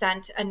mask your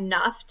scent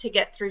enough to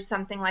get through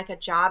something like a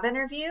job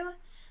interview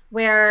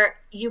where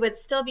you would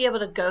still be able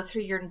to go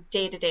through your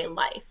day-to-day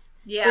life.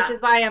 Yeah. Which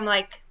is why I'm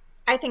like,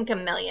 I think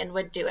 $1 million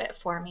would do it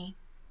for me.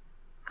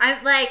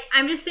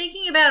 I'm just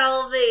thinking about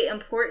all of the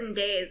important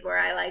days where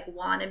I, like,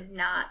 want to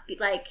not be,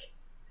 like,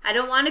 I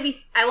want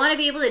to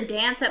be able to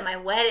dance at my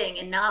wedding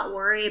and not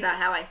worry about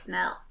how I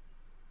smell.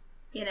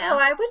 You know? Oh,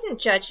 I wouldn't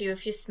judge you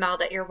if you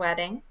smelled at your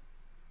wedding.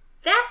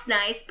 That's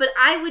nice, but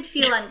I would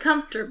feel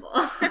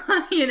uncomfortable.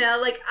 You know,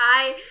 like,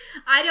 I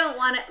don't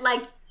want to,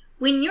 like,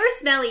 when you're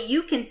smelly,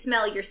 you can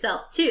smell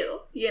yourself too,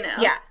 you know?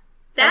 Yeah.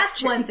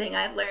 That's one thing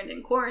I've learned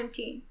in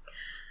quarantine.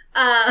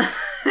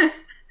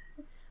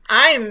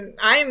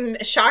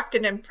 I'm shocked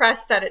and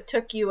impressed that it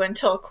took you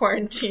until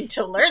quarantine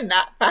to learn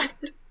that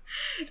fact.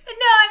 No,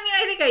 I mean,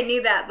 I think I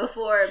knew that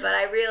before, but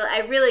I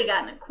really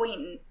got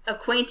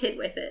acquainted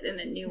with it in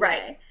a new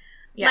way.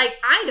 Yeah. Like,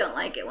 I don't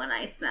like it when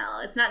I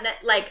smell. It's not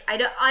like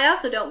I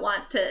also don't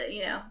want to,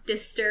 you know,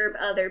 disturb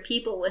other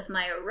people with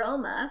my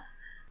aroma.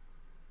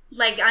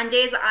 Like, on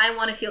days that I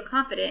want to feel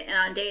confident, and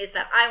on days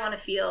that I want to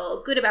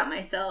feel good about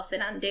myself,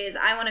 and on days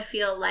I want to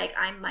feel like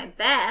I'm my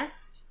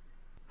best,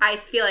 I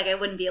feel like I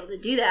wouldn't be able to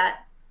do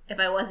that if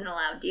I wasn't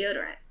allowed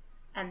deodorant.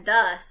 And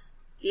thus,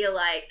 feel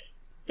like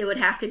it would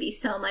have to be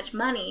so much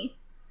money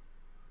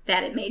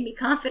that it made me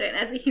confident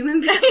as a human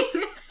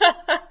being.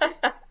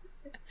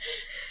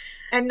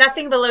 And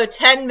nothing below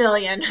 10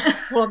 million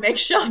will make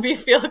Shelby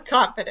feel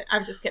confident.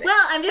 I'm just kidding.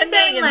 Well, I'm just 10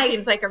 saying, million like,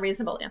 seems like a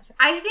reasonable answer.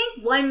 I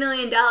think $1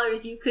 million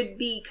you could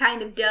be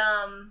kind of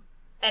dumb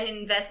and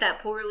invest that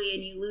poorly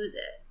and you lose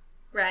it,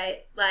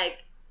 right?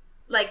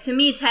 Like to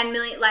me, 10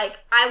 million. Like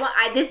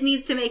this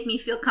needs to make me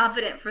feel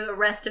confident for the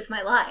rest of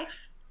my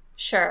life.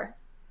 Sure.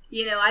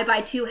 You know, I buy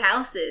 2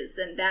 houses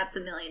and that's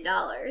 $1 million.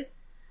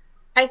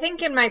 I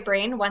think in my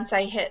brain, once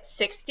I hit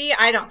 60,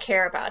 I don't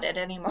care about it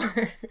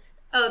anymore.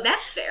 Oh,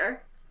 that's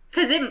fair.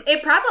 Because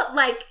it probably,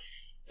 like,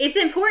 it's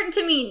important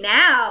to me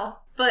now,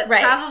 but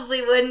probably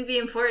wouldn't be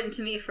important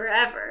to me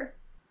forever.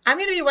 I'm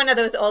going to be one of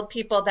those old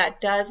people that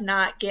does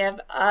not give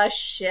a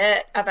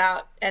shit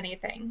about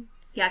anything.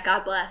 Yeah,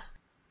 God bless.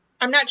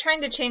 I'm not trying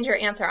to change your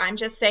answer. I'm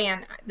just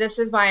saying this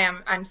is why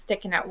I'm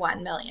sticking at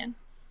 1 million.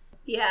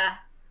 Yeah.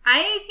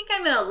 I think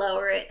I'm going to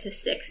lower it to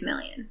 6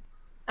 million.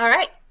 All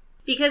right.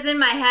 Because in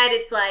my head,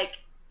 it's like,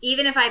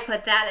 even if I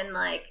put that in,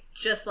 like,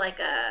 just like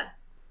a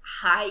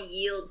high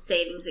yield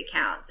savings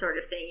account sort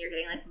of thing, you're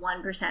getting like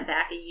 1%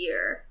 back a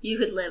year, you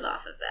could live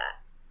off of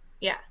that.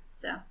 Yeah.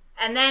 So,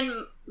 and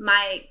then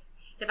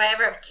if I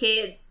ever have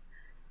kids,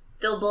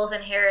 they'll both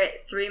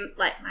inherit 3,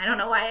 like, I don't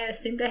know why I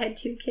assumed I had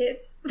 2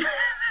 kids.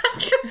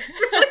 It's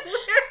really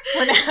weird.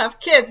 When I have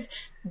kids,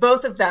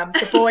 both of them,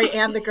 the boy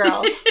and the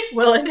girl,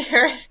 will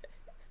inherit.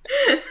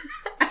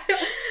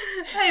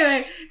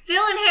 Anyway,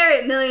 they'll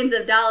inherit millions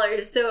of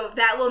dollars, so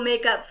that will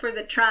make up for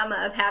the trauma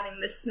of having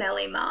the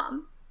smelly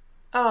mom.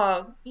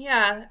 Oh,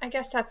 yeah, I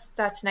guess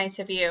that's nice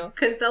of you.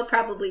 Because they'll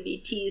probably be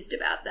teased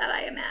about that,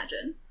 I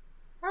imagine.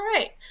 All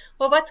right.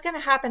 Well, what's going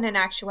to happen in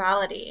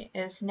actuality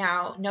is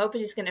now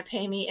nobody's going to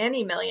pay me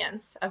any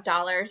millions of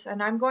dollars,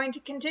 and I'm going to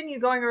continue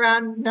going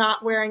around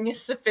not wearing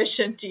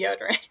sufficient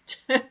deodorant.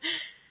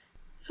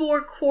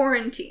 For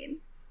quarantine.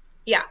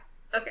 Yeah.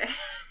 Okay.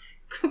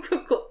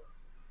 Cool.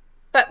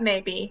 But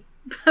maybe.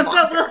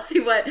 But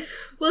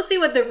we'll see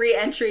what the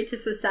re-entry to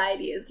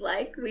society is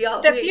like.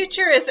 The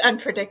future is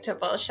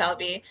unpredictable,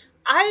 Shelby.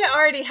 I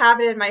already have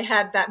it in my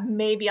head that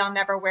maybe I'll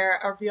never wear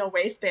a real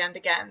waistband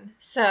again.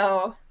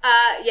 So,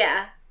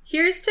 yeah.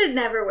 Here's to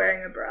never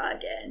wearing a bra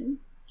again.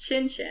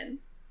 Chin chin.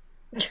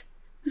 All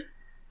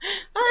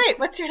right,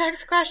 what's your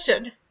next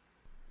question?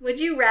 Would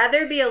you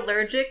rather be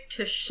allergic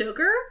to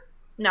sugar?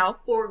 No.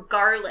 Or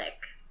garlic?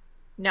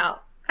 No.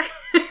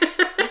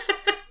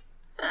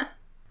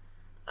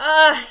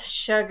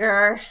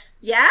 Sugar.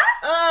 Yeah?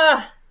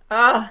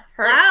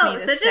 Hurts me to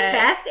say. Wow, such a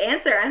fast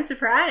answer. I'm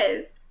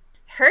surprised.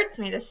 Hurts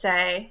me to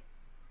say.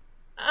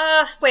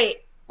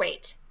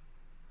 Wait.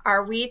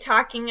 Are we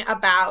talking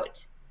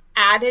about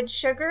added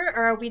sugar,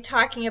 or are we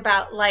talking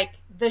about, like,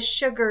 the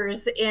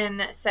sugars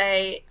in,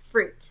 say,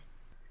 fruit?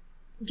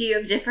 Do you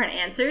have different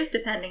answers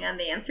depending on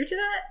the answer to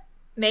that?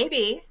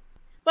 Maybe.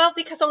 Well,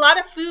 because a lot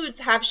of foods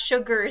have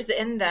sugars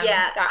in them.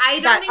 Yeah, I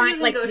don't think you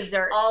can like go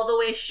dessert. all the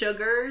way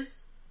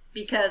sugars,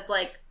 because,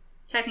 like,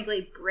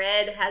 technically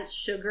bread has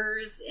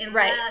sugars in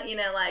that, you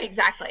know, like,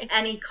 exactly.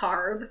 Any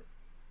carb.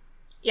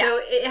 Yeah. So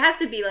it has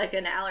to be, like,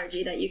 an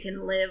allergy that you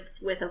can live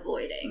with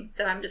avoiding.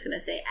 So I'm just going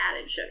to say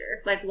added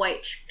sugar, like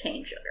white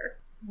cane sugar.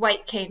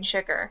 White cane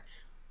sugar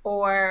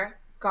or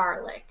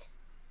garlic.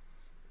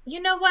 You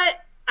know what?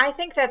 I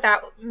think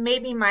that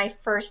maybe my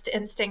first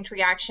instinct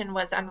reaction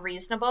was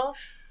unreasonable.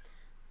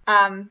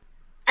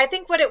 I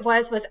think what it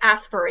was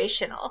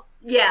aspirational.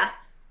 Yeah.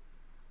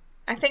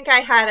 I think I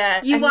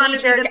had you want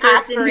to be the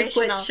person who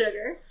aspirational. puts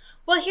sugar.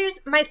 Well, here's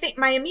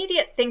my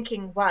immediate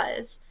thinking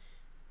was,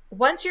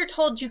 once you're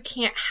told you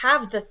can't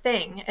have the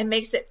thing, it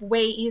makes it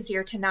way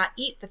easier to not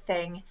eat the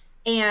thing,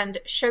 and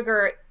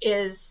sugar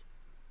is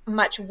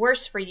much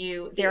worse for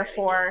you,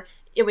 therefore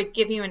it would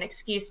give you an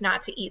excuse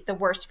not to eat the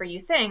worse for you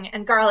thing.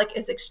 And garlic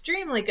is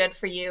extremely good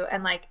for you,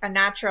 and like a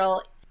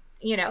natural,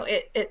 you know,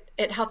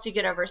 it helps you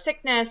get over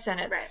sickness, and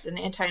it's an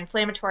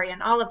anti-inflammatory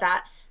and all of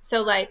that.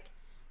 So like,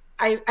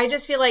 I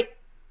just feel like,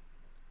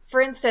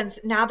 for instance,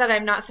 now that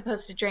I'm not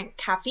supposed to drink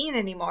caffeine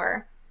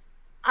anymore,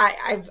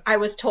 I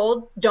was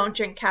told, don't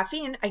drink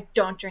caffeine. I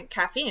don't drink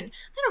caffeine.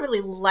 I don't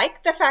really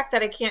like the fact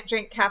that I can't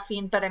drink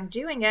caffeine, but I'm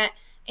doing it,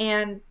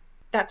 and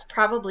that's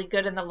probably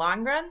good in the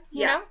long run,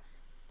 you know?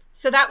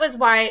 So that was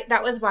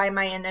why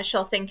my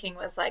initial thinking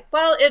was like,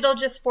 well, it'll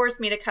just force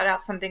me to cut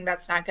out something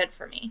that's not good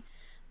for me.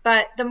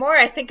 But the more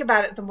I think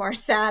about it, the more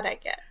sad I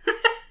get.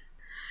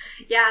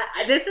 Yeah,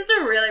 this is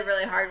a really,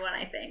 really hard one,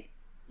 I think.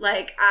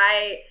 Like,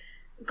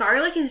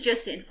 garlic is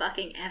just in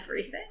fucking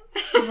everything.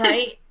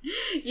 Right?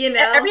 You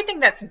know? Everything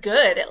that's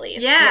good, at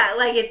least. Yeah,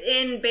 like, it's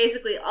in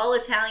basically all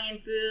Italian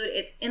food.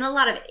 It's in a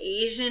lot of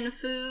Asian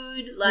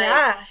food.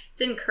 Like,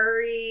 it's in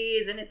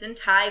curries, and it's in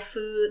Thai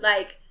food.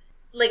 Like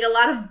a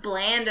lot of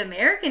bland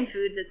American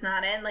foods it's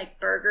not in, like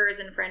burgers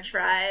and French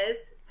fries.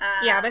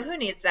 Yeah, but who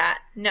needs that?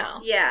 No.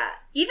 Yeah.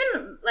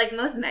 Even, like,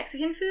 most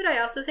Mexican food, I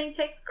also think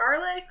takes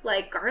garlic.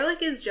 Like, garlic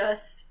is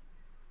just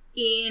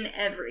in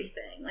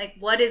everything. Like,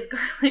 what is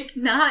garlic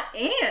not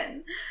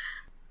in?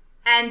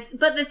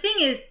 But the thing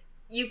is,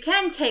 you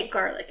can take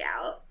garlic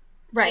out.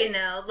 Right. You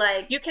know,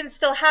 like... You can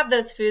still have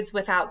those foods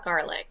without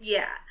garlic.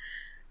 Yeah.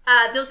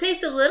 They'll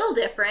taste a little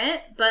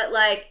different, but,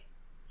 like,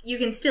 you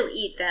can still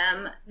eat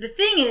them. The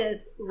thing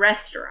is,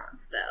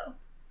 restaurants, though.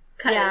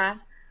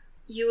 Because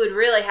you would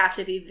really have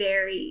to be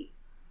very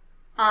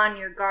on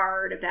your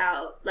guard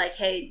about, like,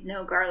 hey,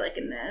 no garlic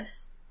in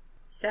this.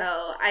 So,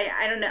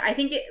 I don't know. I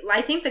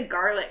think the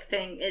garlic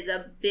thing is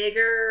a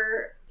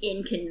bigger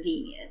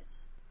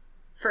inconvenience,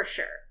 for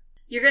sure.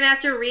 You're going to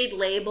have to read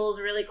labels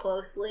really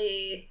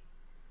closely.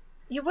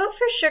 You will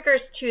for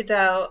sugars, too,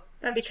 though.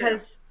 That's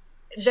because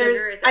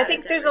true. I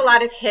think there's a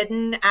lot of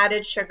hidden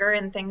added sugar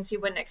and things you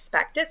wouldn't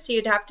expect it. So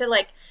you'd have to,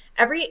 like,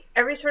 every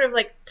sort of,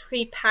 like,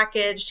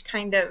 prepackaged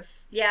kind of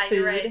food.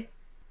 You're right.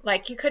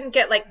 Like, you couldn't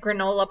get, like,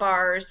 granola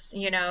bars,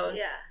 you know.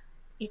 Yeah.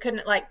 You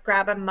couldn't, like,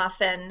 grab a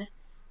muffin.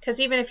 Because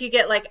even if you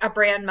get, like, a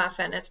bran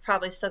muffin, it's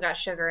probably still got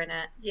sugar in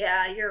it.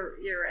 Yeah, you're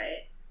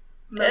right.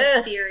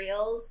 Most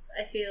cereals,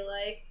 I feel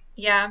like.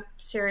 Yeah,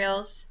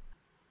 cereals.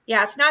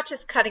 Yeah, it's not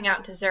just cutting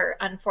out dessert,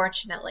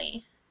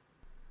 unfortunately.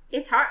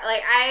 It's hard.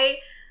 Like,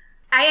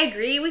 I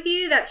agree with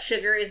you that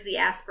sugar is the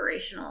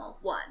aspirational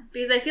one.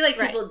 Because I feel like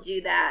people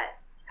do that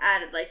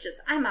out of, like,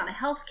 just, I'm on a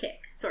health kick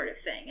sort of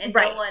thing. And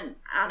no one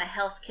on a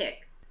health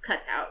kick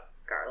cuts out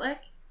garlic.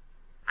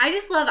 I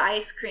just love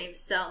ice cream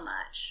so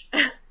much.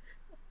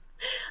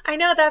 I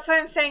know, that's why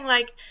I'm saying,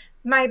 like,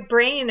 my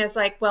brain is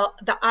like, well,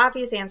 the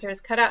obvious answer is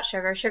cut out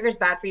sugar. Sugar's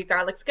bad for you.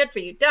 Garlic's good for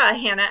you. Duh,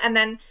 Hannah. And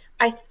then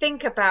I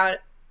think about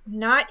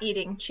not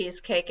eating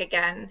cheesecake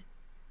again.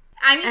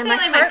 I'm just saying,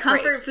 like, my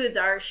comfort foods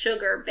are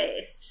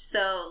sugar-based.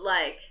 So,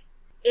 like,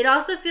 it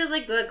also feels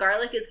like the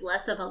garlic is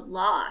less of a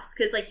loss.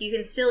 Because, like, you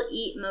can still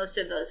eat most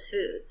of those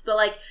foods. But,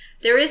 like,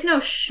 there is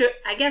no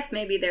I guess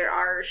maybe there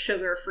are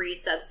sugar-free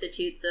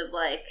substitutes of,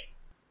 like...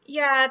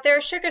 Yeah, there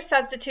are sugar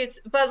substitutes.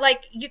 But,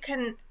 like, you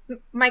can...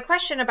 My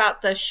question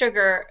about the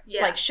sugar,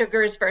 like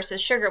sugars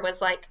versus sugar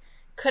was like,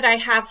 could I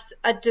have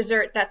a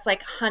dessert that's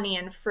like honey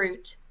and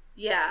fruit?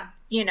 Yeah.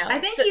 You know, I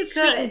think you could.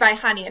 Sweetened by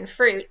honey and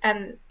fruit.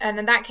 And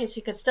in that case,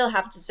 you could still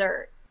have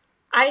dessert.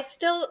 I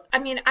think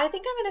I'm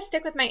going to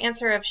stick with my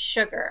answer of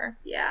sugar.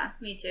 Yeah,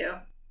 me too.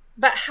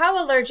 But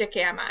how allergic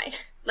am I?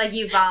 Like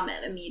you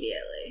vomit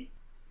immediately.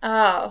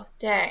 Oh,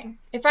 dang.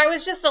 If I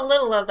was just a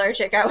little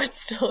allergic, I would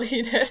still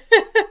eat it.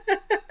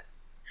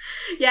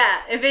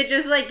 Yeah, if it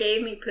just, like,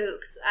 gave me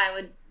poops, I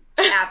would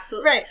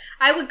absolutely...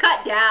 I would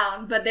cut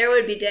down, but there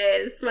would be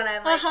days when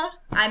I'm like,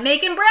 I'm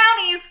making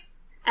brownies,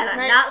 and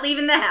I'm not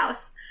leaving the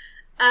house.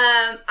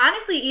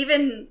 Honestly,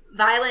 even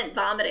violent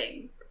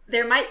vomiting,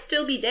 there might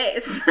still be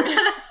days.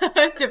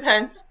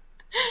 Depends.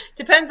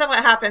 Depends on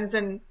what happens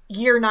in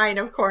year 9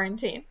 of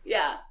quarantine.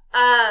 Yeah.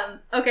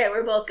 Okay,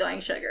 we're both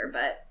going sugar,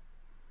 but...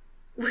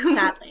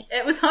 Sadly.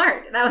 It was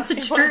hard. That was a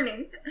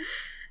journey.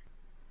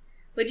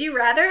 Would you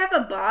rather have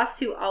a boss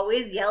who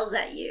always yells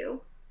at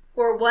you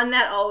or one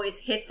that always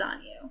hits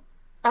on you?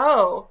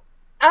 Oh.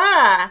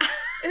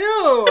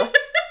 Ew.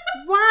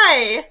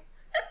 Why?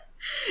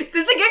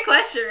 That's a good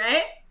question,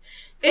 right?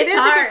 It is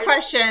hard. A good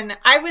question.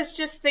 I was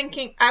just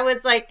thinking, I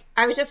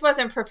just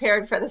wasn't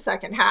prepared for the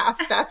second half.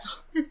 That's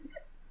all.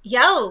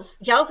 Yells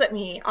at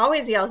me.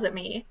 Always yells at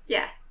me.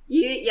 Yeah.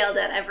 You get yelled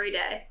at every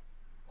day.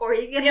 Or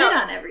you get hit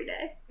on every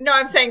day. No,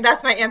 I'm saying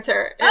that's my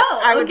answer.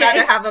 Oh, I would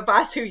rather have a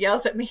boss who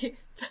yells at me.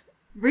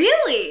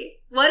 Really?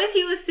 What if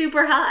he was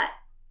super hot?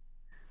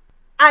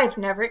 I've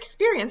never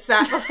experienced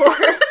that before.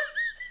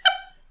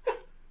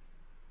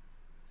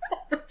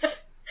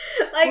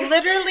 Like,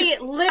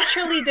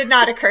 literally did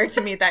not occur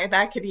to me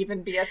that could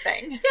even be a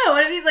thing. Yeah,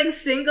 what if he's, like,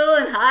 single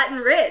and hot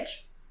and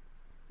rich?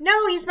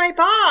 No, he's my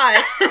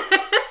boss.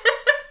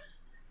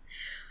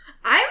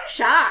 I'm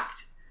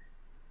shocked.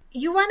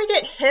 You want to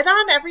get hit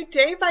on every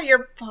day by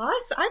your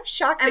boss? I'm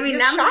shocked that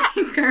you're shocked.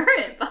 Not my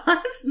current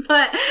boss,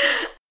 but...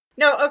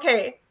 No,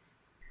 okay.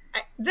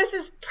 This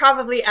is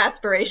probably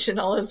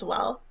aspirational as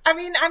well. I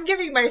mean, I'm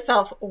giving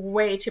myself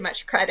way too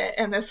much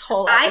credit in this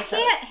whole episode. I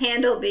can't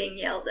handle being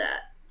yelled at.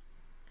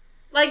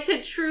 Like,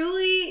 to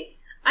truly...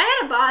 I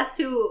had a boss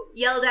who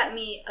yelled at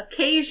me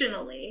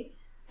occasionally,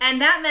 and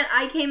that meant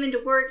I came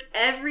into work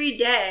every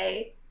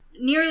day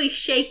nearly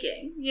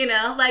shaking, you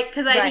know? Like,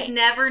 because I just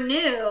never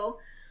knew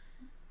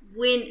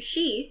when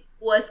she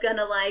was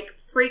gonna, like,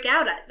 freak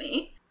out at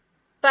me.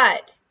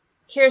 But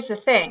here's the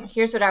thing.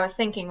 Here's what I was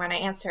thinking when I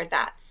answered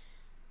that.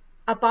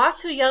 A boss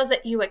who yells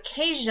at you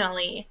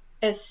occasionally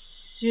is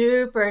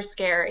super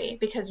scary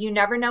because you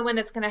never know when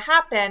it's going to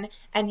happen,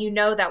 and you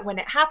know that when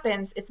it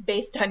happens, it's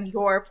based on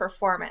your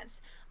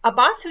performance. A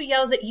boss who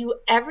yells at you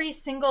every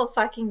single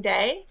fucking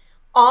day,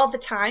 all the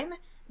time,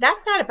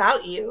 that's not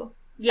about you.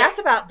 Yeah. That's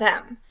about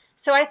them.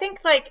 So I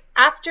think, like,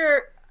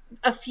 after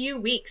a few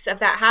weeks of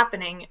that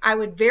happening, I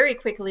would very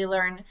quickly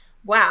learn,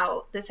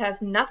 wow, this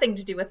has nothing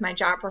to do with my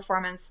job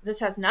performance. This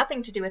has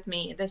nothing to do with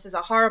me. This is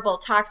a horrible,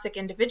 toxic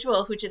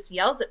individual who just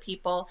yells at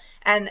people.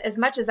 And as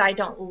much as I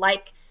don't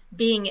like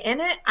being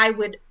in it, I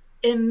would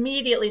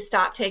immediately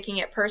stop taking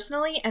it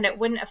personally, and it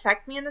wouldn't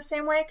affect me in the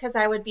same way, because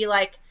I would be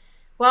like,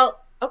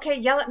 well, okay,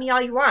 yell at me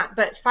all you want,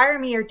 but fire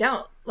me or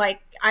don't.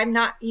 Like, I'm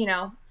not, you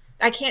know,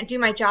 I can't do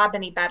my job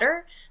any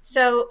better.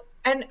 So,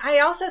 and I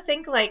also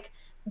think, like,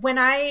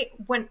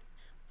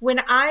 when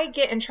I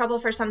get in trouble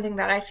for something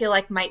that I feel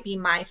like might be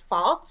my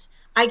fault,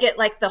 I get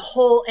like the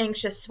whole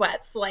anxious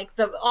sweats, like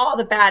all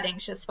the bad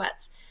anxious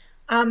sweats.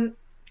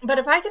 But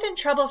if I get in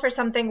trouble for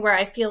something where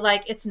I feel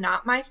like it's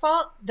not my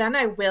fault, then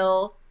I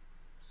will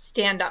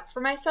stand up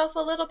for myself a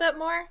little bit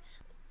more.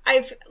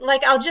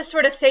 I'll just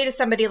sort of say to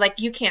somebody like,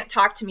 you can't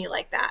talk to me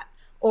like that.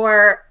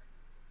 Or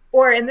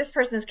in this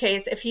person's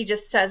case, if he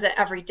just says it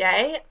every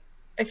day,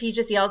 if he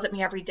just yells at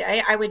me every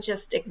day, I would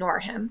just ignore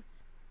him.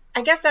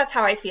 I guess that's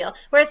how I feel.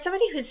 Whereas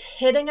somebody who's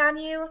hitting on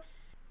you,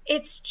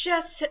 it's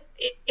just,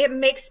 it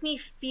makes me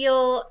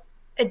feel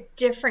a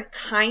different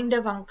kind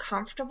of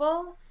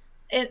uncomfortable,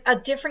 and a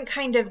different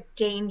kind of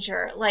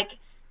danger. Like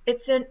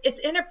it's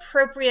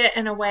inappropriate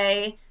in a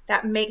way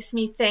that makes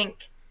me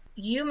think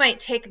you might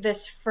take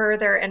this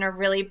further in a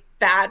really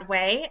bad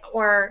way,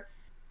 or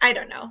I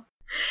don't know.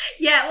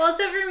 Yeah, well,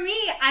 so for me,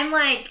 I'm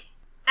like,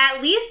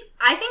 at least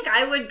I think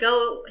I would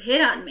go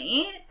hit on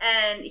me,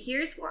 and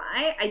here's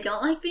why. I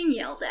don't like being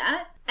yelled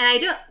at,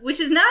 and which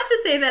is not to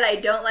say that I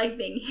don't like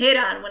being hit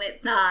on when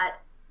it's not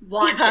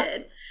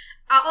wanted.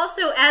 Yeah.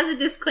 Also, as a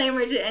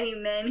disclaimer to any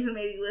men who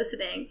may be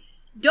listening,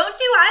 don't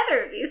do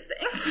either of these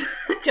things.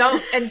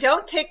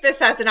 Don't take this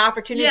as an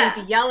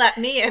opportunity to yell at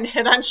me and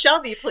hit on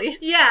Shelby, please.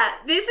 Yeah,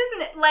 this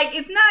isn't like,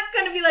 it's not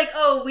going to be like,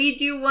 oh, we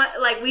do one,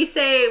 like we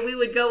say we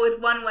would go with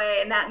one way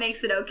and that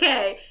makes it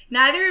okay.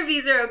 Neither of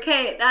these are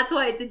okay. That's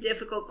why it's a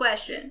difficult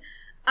question.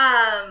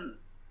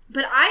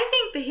 But I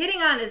think the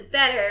hitting on is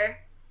better.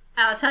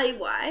 I'll tell you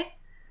why.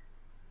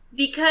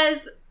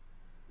 Because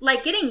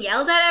like getting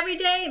yelled at every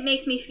day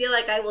makes me feel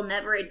like I will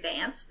never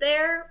advance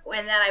there,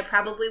 and that I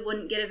probably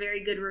wouldn't get a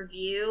very good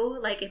review,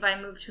 like if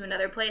I moved to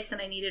another place and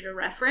I needed a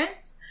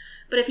reference.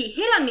 But if he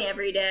hit on me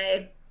every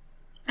day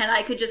and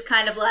I could just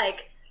kind of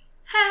like,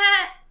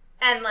 ha,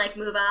 and like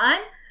move on,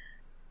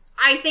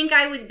 I think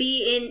I would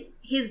be in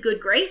his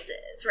good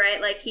graces, right?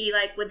 Like he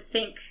like would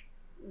think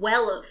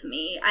well of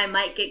me. I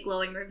might get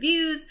glowing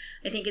reviews.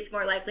 I think it's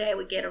more likely I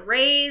would get a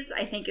raise.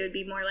 I think it would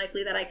be more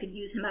likely that I could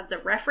use him as a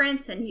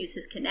reference and use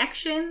his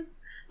connections.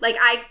 Like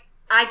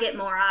I get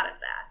more out of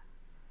that.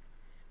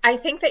 I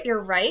think that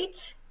you're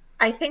right.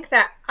 I think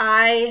that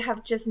I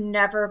have just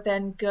never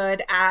been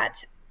good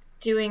at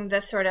doing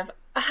the sort of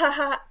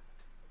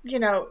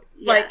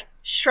like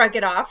shrug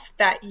it off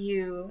that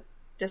you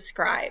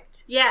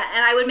described. Yeah,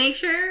 and I would make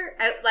sure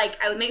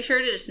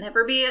to just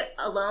never be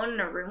alone in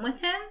a room with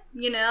him,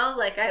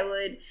 like I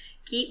would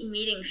keep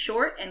meeting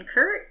short and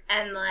curt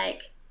and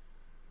like,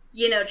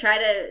 try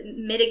to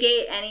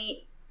mitigate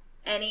any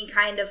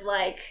kind of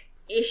like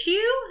issue.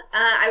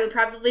 I would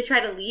probably try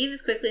to leave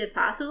as quickly as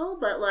possible,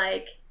 but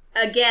like,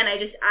 again,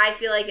 I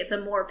feel like it's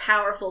a more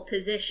powerful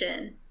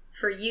position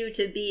for you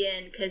to be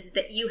in because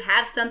that you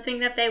have something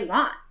that they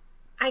want.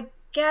 I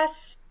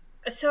guess.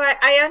 So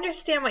I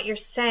understand what you're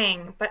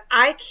saying, but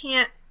I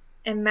can't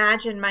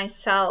imagine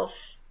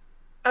myself.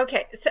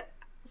 Okay, so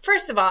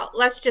first of all,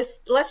 let's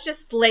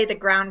just lay the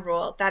ground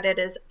rule that it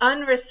is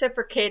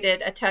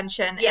unreciprocated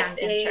attention and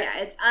interest.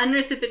 Yeah, it's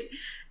unreciprocated.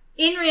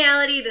 In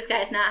reality, this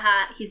guy's not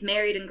hot. He's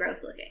married and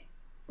gross looking.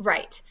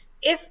 Right.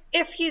 If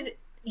he's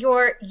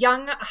your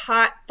young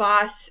hot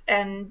boss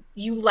and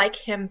you like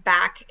him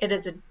back, it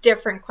is a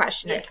different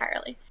question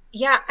entirely.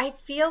 Yeah, I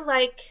feel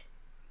like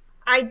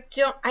I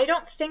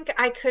don't think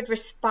I could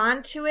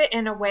respond to it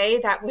in a way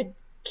that would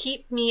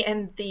keep me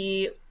in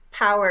the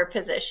power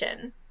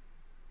position.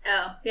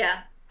 Oh, yeah.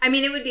 I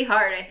mean, it would be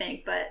hard, I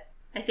think, but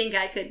I think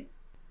I could.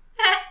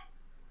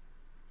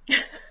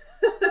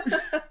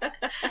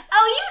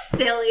 Oh, you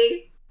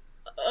silly.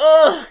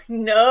 Oh,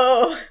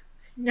 no,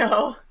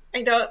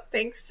 I don't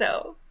think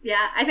so.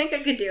 Yeah, I think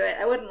I could do it.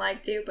 I wouldn't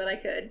like to, but I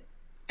could.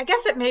 I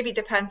guess it maybe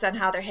depends on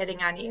how they're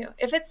hitting on you.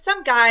 If it's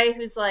some guy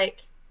who's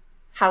like,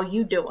 how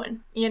you doing?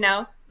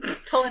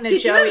 Pulling a Joey.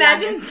 Could you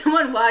imagine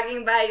someone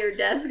walking by your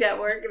desk at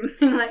work and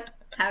being like,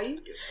 how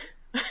you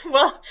doing?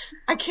 Well,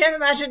 I can't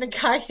imagine a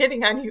guy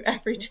hitting on you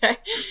every day.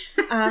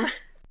 It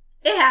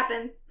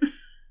happens.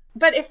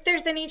 But if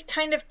there's any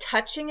kind of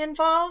touching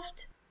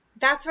involved,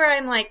 that's why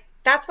I'm like,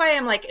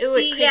 ooh,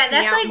 it creeps me out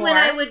that's like more. when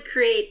I would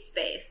create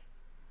space.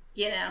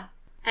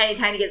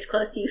 Anytime he gets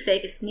close to you,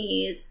 fake a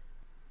sneeze.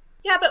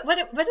 Yeah, but would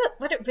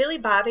it really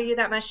bother you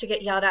that much to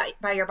get yelled at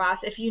by your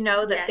boss if you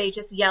know that they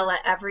just yell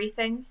at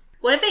everything?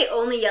 What if they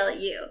only yell at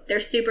you?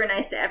 They're super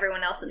nice to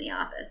everyone else in the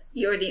office.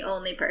 You're the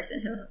only person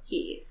who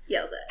he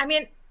yells at. I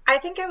mean, I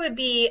think I would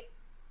be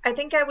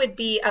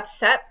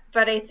upset,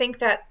 but I think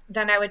that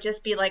then I would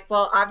just be like,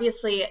 well,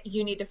 obviously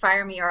you need to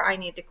fire me or I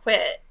need to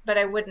quit, but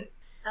I wouldn't.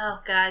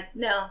 Oh, God,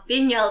 no.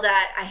 Being yelled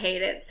at, I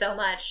hate it so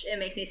much. It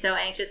makes me so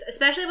anxious,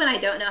 especially when I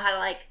don't know how to,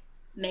 like,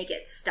 make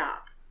it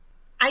stop.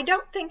 I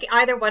don't think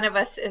either one of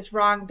us is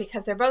wrong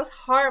because they're both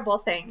horrible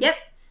things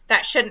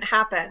that shouldn't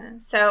happen.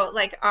 So,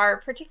 like, our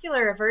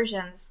particular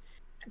aversions,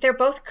 they're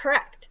both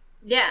correct.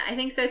 Yeah, I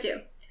think so,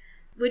 too.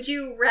 Would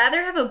you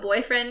rather have a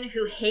boyfriend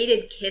who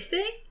hated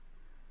kissing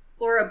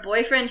or a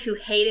boyfriend who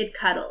hated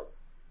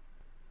cuddles?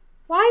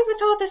 Why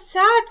with all the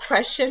sad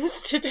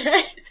questions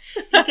today?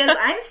 Because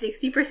I'm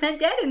 60%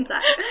 dead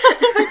inside.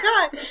 Oh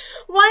my god.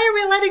 Why are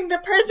we letting the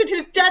person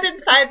who's dead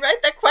inside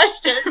write the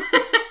questions?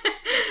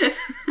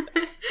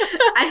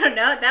 I don't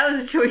know. That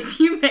was a choice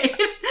you made.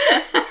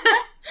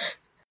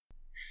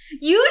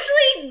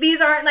 Usually these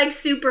aren't like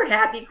super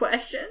happy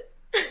questions.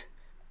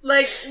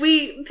 Like,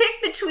 we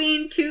pick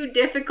between two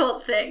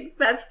difficult things.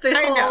 That's the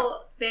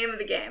whole name of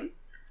the game.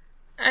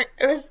 I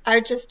was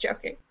just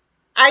joking.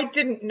 I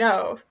didn't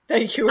know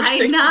that you were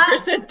 60% I'm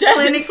not dead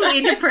clinically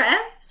inside.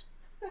 depressed.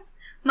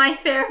 My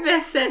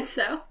therapist said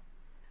so.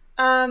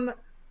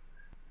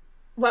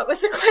 What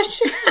was the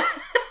question?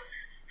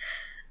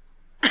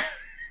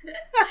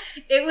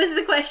 It was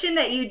the question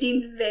that you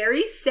deemed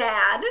very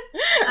sad.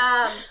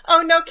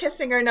 Oh, no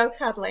kissing or no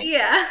cuddling.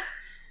 Yeah.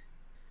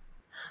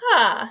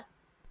 Huh.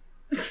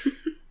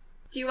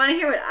 Do you want to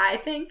hear what I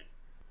think?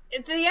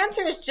 The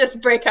answer is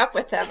just break up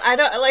with them. I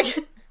don't, like...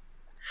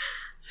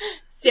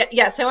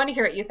 Yes, I want to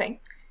hear what you think.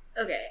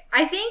 Okay,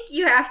 I think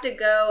you have to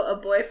go a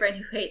boyfriend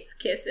who hates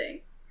kissing.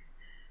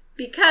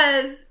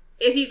 Because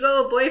if you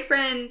go a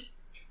boyfriend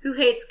who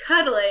hates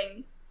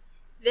cuddling,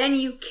 then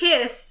you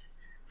kiss,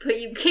 but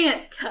you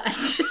can't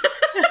touch.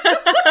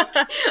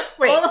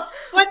 Wait,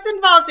 what's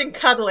involved in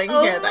cuddling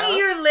here, though? Only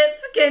your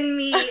lips can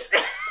meet.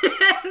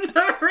 And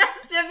the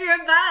rest of your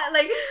body.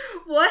 Like,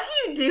 what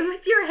do you do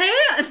with your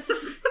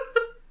hands?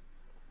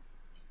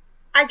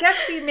 I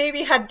guess we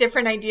maybe had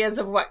different ideas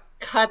of what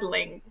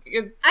cuddling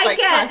is. I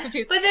guess,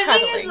 constitutes but the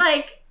cuddling. thing is,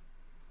 like,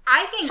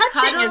 I can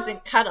touching cuddle.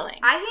 isn't cuddling.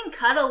 I can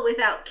cuddle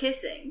without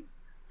kissing,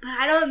 but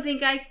I don't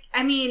think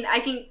I mean,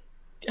 I can.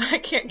 I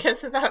can't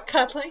kiss without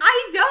cuddling.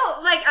 I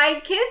don't like. I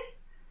kiss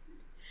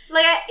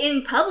like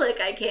in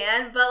public. I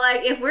can, but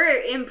like if we're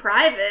in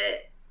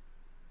private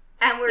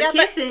and we're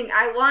kissing,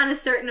 I want a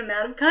certain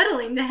amount of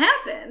cuddling to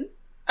happen.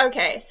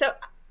 Okay, so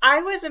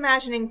I was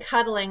imagining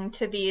cuddling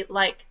to be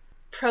like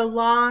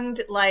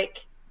prolonged,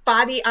 like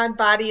body on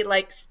body,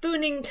 like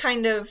spooning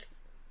kind of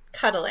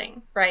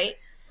cuddling, right?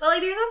 But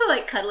like there's also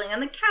like cuddling on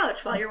the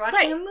couch while you're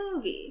watching a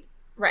movie.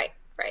 Right.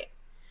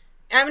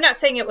 I'm not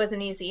saying it was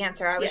an easy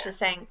answer. I was just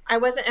saying I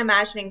wasn't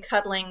imagining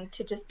cuddling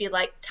to just be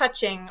like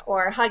touching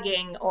or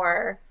hugging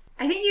or...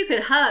 I think you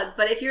could hug,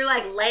 but if you're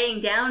like laying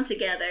down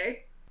together,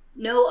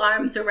 no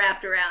arms are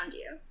wrapped around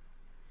you.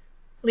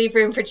 Leave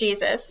room for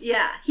Jesus.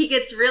 Yeah, he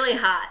gets really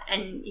hot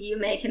and you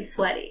make him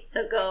sweaty,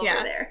 so go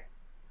over there.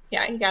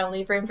 Yeah, you gotta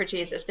leave room for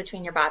Jesus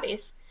between your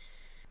bodies.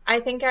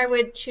 I think I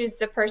would choose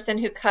the person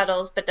who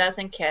cuddles but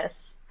doesn't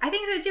kiss. I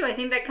think so too. I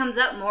think that comes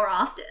up more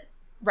often.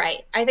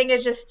 Right. I think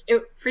it's just...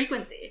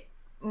 frequency.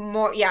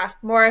 More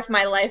if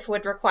my life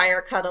would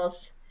require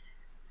cuddles.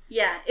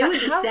 Yeah, it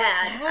would be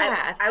sad.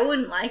 Sad. I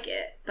wouldn't like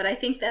it, but I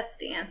think that's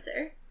the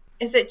answer.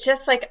 Is it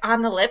just like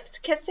on the lips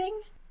kissing?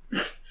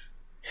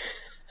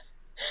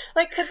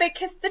 Like, could they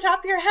kiss the top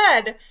of your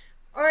head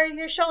or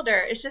your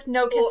shoulder? It's just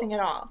no kissing at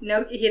all.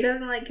 No, he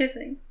doesn't like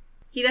kissing.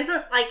 He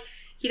doesn't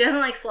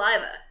like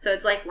saliva. So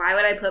it's like, why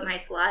would I put my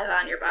saliva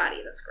on your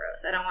body? That's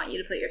gross. I don't want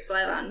you to put your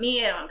saliva on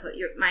me. I don't want to put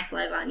my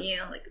saliva on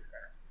you. Like, it's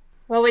gross.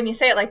 Well, when you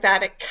say it like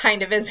that, it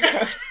kind of is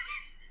gross.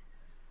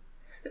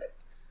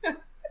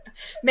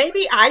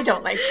 Maybe I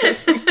don't like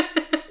kissing.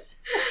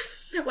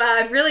 Wow,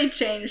 I've really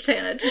changed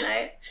Hannah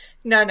tonight.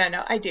 No,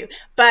 I do.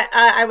 But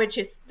I would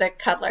choose the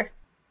cuddler.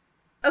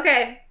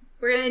 Okay,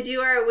 we're going to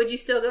do our would you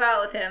still go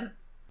out with him?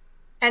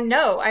 And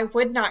no, I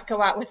would not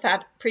go out with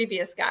that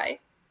previous guy.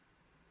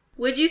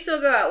 Would you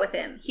still go out with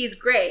him? He's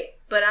great,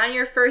 but on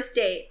your first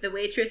date, the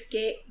waitress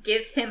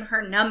gives him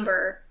her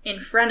number in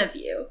front of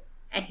you,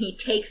 and he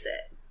takes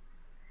it.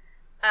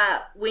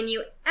 When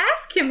you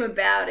ask him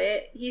about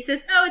it, he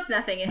says, oh, it's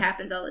nothing, it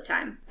happens all the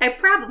time. I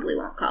probably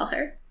won't call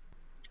her.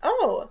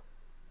 Oh,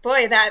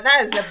 boy, that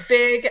is a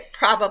big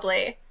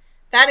probably.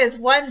 That is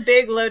one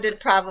big loaded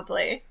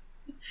probably.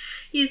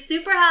 He's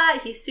super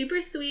hot, he's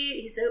super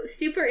sweet, he's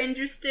super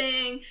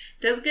interesting,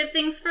 does good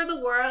things for the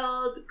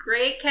world,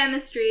 great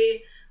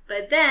chemistry,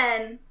 but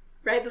then,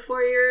 right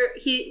before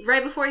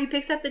he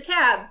picks up the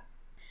tab.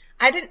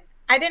 I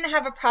didn't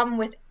have a problem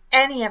with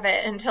any of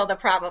it until the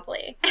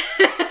probably.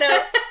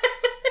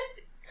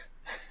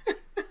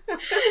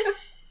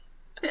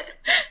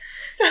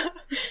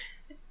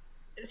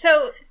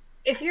 So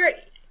if you're,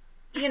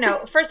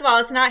 first of all,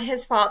 it's not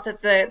his fault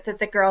that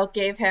the girl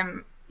gave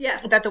him,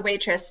 that the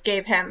waitress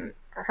gave him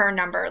her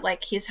number.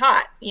 Like, he's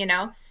hot,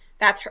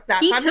 that's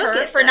on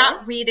her for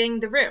not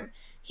reading the room.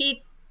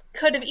 He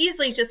could have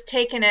easily just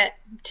taken it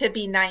to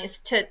be nice,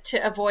 to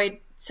avoid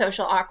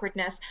social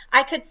awkwardness.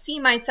 I could see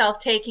myself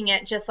taking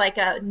it just like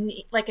a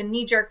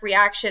knee-jerk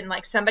reaction,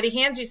 like somebody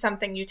hands you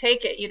something, you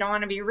take it, you don't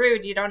want to be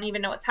rude, you don't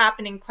even know what's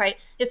happening quite.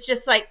 It's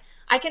just like,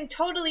 I can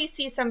totally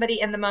see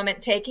somebody in the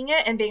moment taking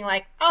it and being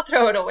like, I'll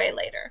throw it away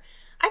later.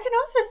 I can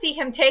also see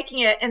him taking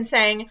it and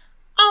saying,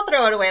 I'll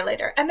throw it away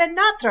later, and then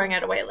not throwing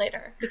it away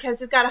later because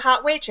he's got a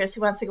hot waitress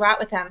who wants to go out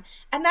with him.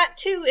 And that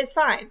too is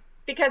fine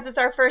because it's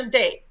our first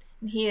date.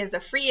 And he is a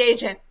free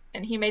agent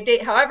and he may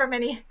date however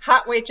many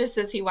hot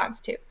waitresses he wants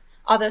to.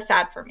 Although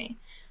sad for me.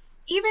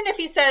 Even if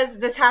he says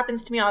this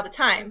happens to me all the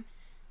time,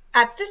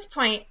 At this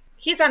point,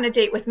 he's on a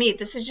date with me.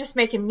 This is just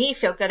making me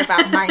feel good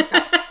about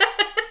myself.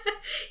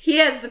 He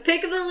has the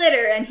pick of the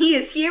litter, and he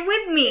is here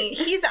with me.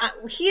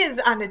 He is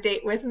on a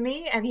date with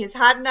me, and he's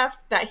hot enough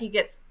that he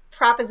gets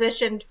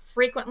propositioned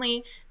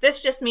frequently.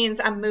 This just means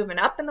I'm moving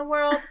up in the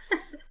world.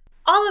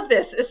 All of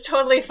this is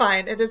totally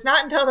fine. It is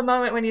not until the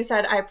moment when he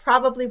said, I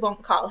probably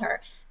won't call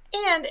her.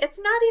 And it's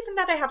not even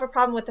that I have a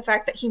problem with the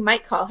fact that he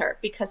might call her,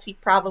 because he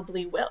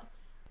probably will.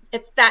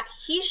 It's that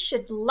he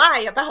should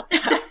lie about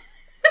that.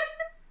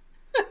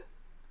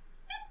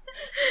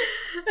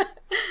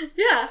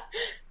 Yeah,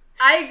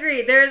 I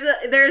agree.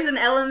 There's an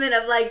element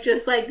of like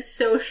just like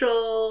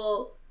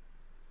social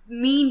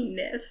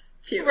meanness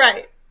to it.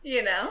 Right.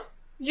 You know?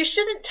 You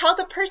shouldn't tell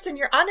the person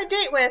you're on a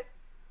date with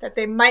that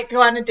they might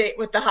go on a date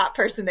with the hot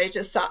person they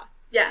just saw.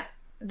 Yeah.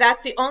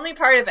 That's the only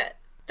part of it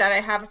that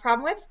I have a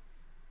problem with,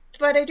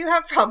 but I do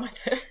have a problem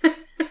with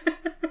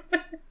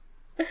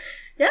it.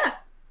 Yeah,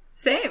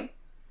 same.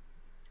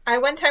 I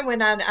one time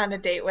went on a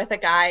date with a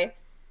guy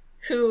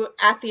who,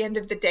 at the end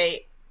of the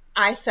date,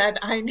 I said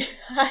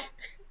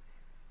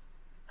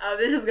Oh,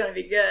 this is gonna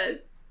be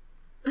good.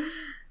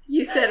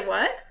 You said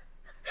what?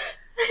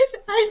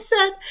 I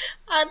said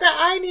that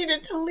I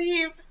needed to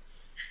leave.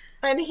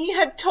 And he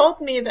had told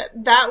me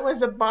that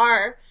was a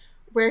bar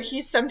where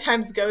he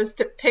sometimes goes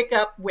to pick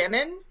up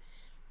women.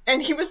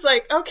 And he was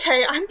like,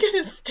 okay, I'm going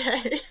to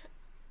stay.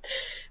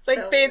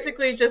 Like,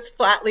 basically just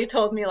flatly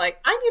told me, like,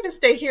 I need to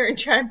stay here and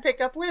try and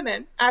pick up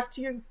women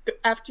after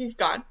you've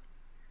gone.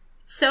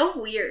 So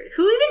weird.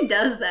 Who even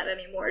does that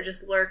anymore?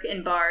 Just lurk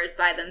in bars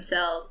by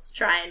themselves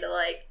trying to,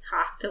 like,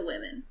 talk to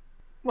women.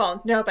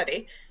 Well,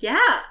 nobody.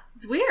 Yeah,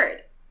 it's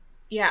weird.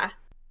 Yeah.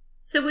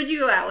 So would you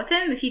go out with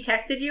him if he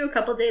texted you a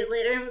couple days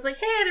later and was like,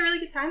 hey, I had a really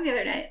good time the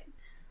other night?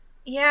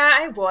 Yeah,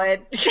 I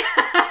would.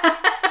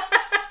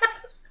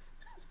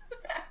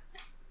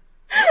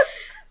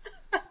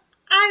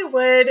 I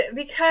would,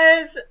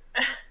 because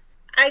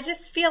I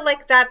just feel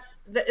like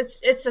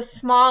it's a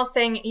small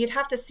thing. You'd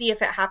have to see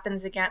if it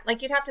happens again.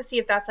 Like, you'd have to see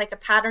if that's like a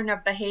pattern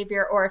of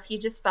behavior, or if he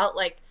just felt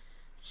like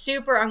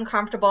super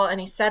uncomfortable and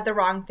he said the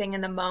wrong thing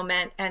in the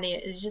moment and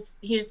he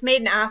just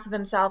made an ass of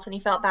himself and he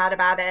felt bad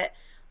about it.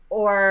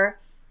 Or,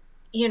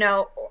 you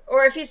know,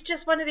 or if he's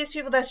just one of these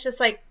people that's just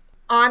like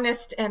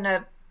honest in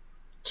a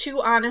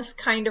too honest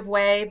kind of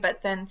way.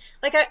 But then,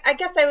 like, I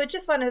guess I would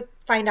just want to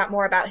find out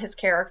more about his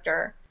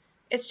character.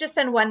 It's just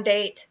been one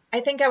date.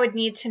 I think I would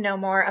need to know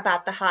more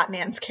about the hot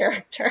man's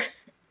character.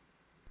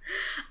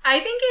 I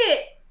think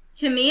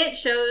to me, it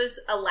shows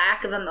a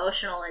lack of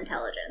emotional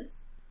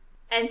intelligence.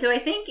 And so I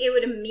think it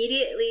would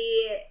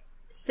immediately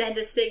send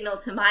a signal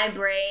to my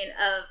brain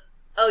of,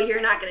 oh,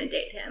 you're not going to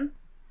date him.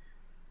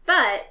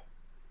 But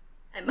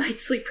I might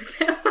sleep with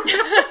him.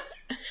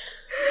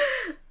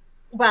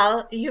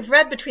 Well, you've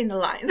read between the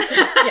lines.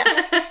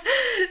 Yeah.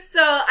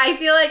 So I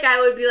feel like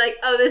I would be like,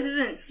 oh, this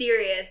isn't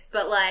serious.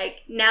 But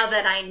like, now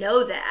that I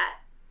know that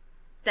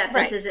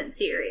this isn't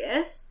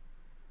serious,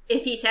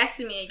 if he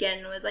texted me again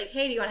and was like,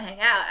 hey, do you want to hang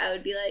out? I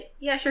would be like,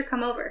 yeah, sure,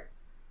 come over.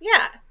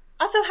 Yeah.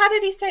 Also, how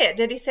did he say it?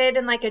 Did he say it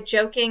in like a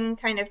joking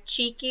kind of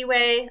cheeky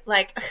way?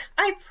 Like,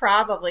 I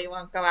probably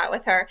won't go out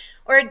with her.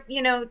 Or,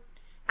 you know,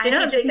 I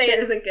don't think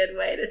there's a good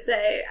way to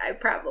say I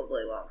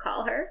probably won't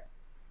call her.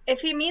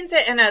 If he means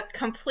it in a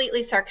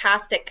completely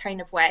sarcastic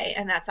kind of way,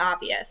 and that's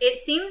obvious.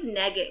 It seems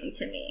negging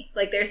to me.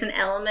 Like, there's an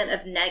element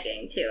of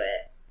negging to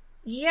it.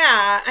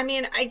 Yeah, I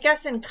mean, I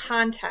guess in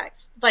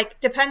context. Like,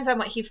 depends on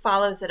what he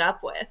follows it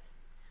up with.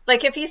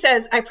 Like, if he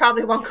says, I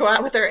probably won't go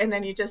out with her, and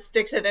then he just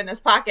sticks it in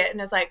his pocket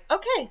and is like,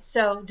 okay,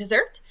 so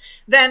dessert?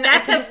 Then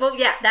that's what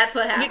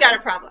happens. You got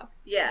a problem.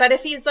 Yeah. But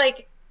if he's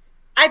like,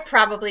 I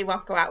probably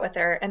won't go out with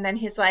her, and then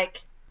he's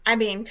like, I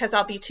mean, because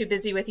I'll be too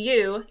busy with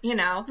you, you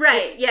know.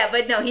 Right, yeah,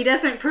 but no, he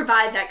doesn't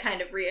provide that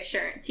kind of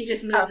reassurance. He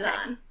just moves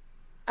on.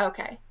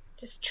 Okay.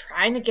 Just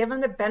trying to give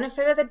him the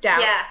benefit of the doubt.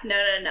 Yeah,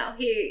 no.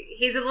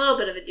 He's a little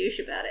bit of a douche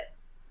about it.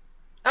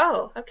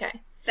 Oh,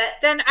 okay.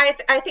 Then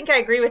I think I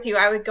agree with you.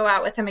 I would go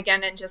out with him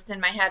again, and just in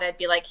my head, I'd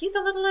be like, he's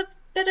a little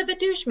bit of a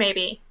douche,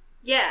 maybe.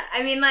 Yeah,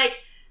 I mean, like,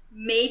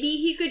 maybe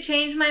he could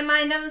change my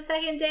mind on the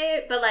second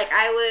date, but, like,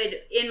 I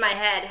would, in my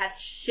head, have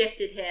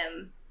shifted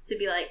him to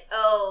be like,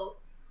 oh,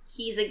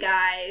 he's a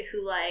guy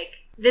who, like,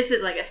 this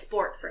is like a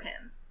sport for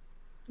him.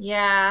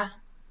 Yeah.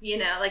 You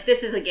know, like,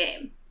 this is a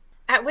game.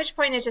 At which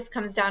point it just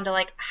comes down to,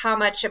 like, how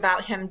much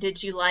about him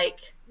did you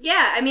like?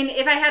 Yeah, I mean,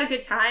 if I had a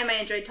good time, I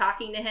enjoyed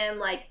talking to him,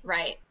 like...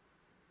 Right.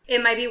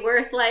 It might be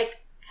worth, like,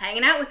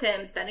 hanging out with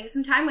him, spending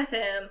some time with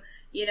him,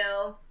 you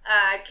know,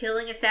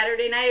 killing a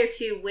Saturday night or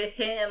two with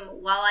him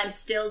while I'm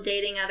still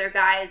dating other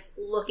guys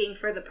looking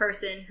for the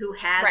person who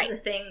has the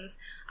things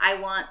I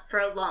want for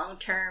a long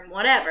term,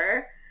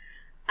 whatever.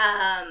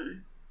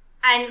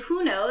 And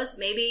who knows,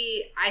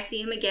 maybe I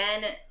see him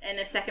again in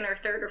a second or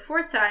third or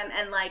fourth time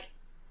and, like,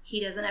 he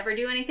doesn't ever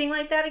do anything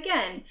like that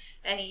again.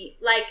 And he,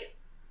 like,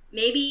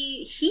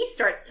 maybe he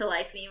starts to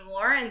like me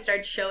more and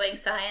starts showing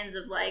signs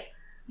of, like,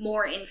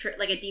 more interest,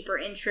 like a deeper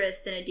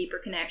interest and a deeper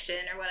connection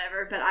or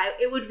whatever. But I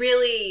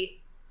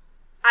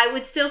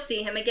would still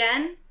see him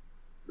again,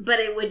 but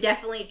it would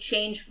definitely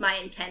change my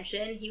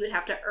intention. He would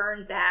have to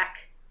earn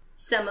back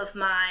some of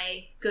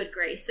my good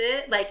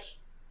graces. Like,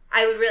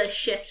 I would really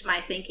shift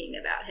my thinking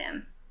about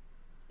him.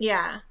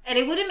 Yeah. And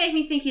it wouldn't make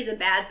me think he's a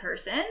bad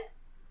person.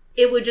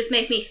 It would just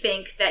make me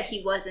think that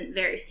he wasn't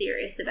very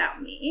serious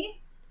about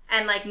me.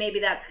 And, like, maybe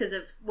that's because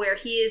of where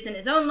he is in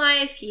his own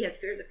life. He has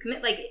fears of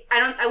commitment. Like,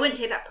 I wouldn't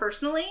take that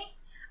personally.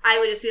 I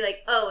would just be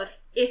like, oh,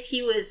 if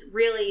he was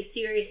really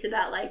serious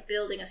about, like,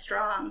 building a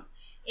strong,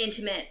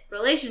 intimate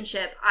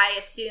relationship, I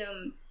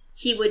assume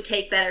he would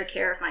take better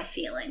care of my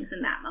feelings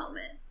in that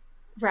moment.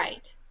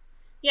 Right.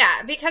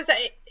 Yeah, because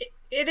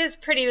it is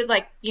pretty,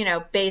 like, you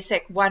know,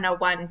 basic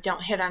 101,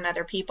 don't hit on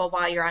other people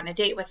while you're on a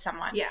date with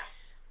someone. Yeah.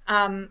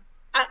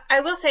 I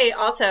will say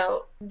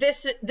also,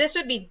 this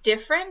would be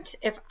different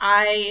if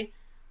I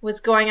was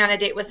going on a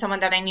date with someone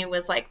that I knew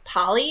was, like,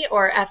 poly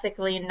or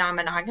ethically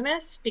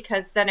non-monogamous,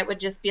 because then it would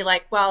just be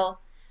like, well,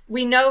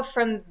 we know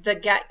from the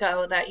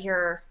get-go that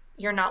you're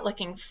not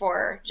looking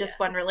for just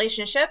one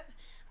relationship.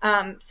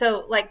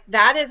 So, like,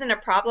 that isn't a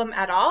problem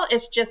at all.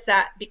 It's just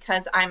that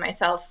because I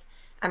myself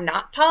am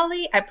not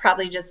poly, I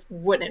probably just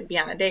wouldn't be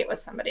on a date with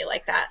somebody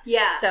like that.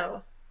 Yeah.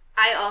 So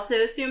I also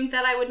assumed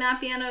that I would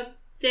not be on a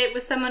date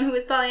with someone who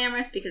is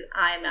polyamorous because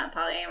I am not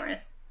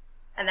polyamorous.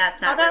 And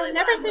that's not although really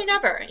never say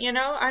never, you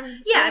know? I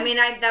mean,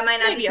 that might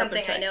not be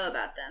something I it. know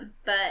about them.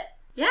 But,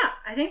 yeah,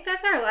 I think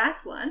that's our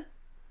last one.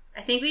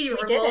 I think we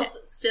were did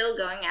both still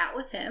going out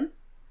with him,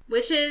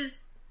 which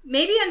is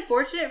maybe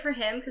unfortunate for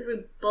him because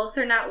we both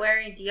are not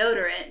wearing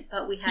deodorant,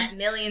 but we have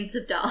millions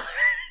of dollars.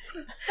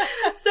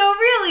 So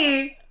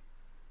really,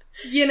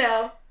 you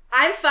know,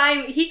 I'm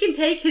fine. He can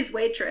take his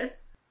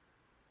waitress.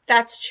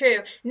 That's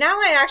true.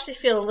 Now I actually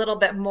feel a little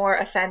bit more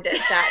offended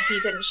that he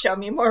didn't show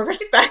me more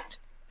respect.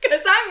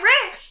 Because I'm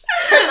rich.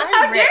 I'm rich.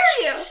 How dare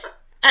you?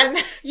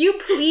 And You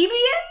plebeian?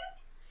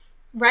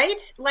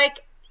 right?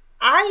 Like,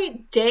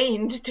 I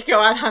deigned to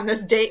go out on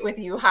this date with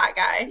you, hot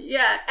guy.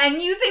 Yeah,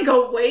 and you think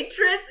a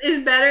waitress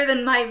is better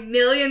than my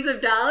millions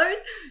of dollars?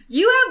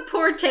 You have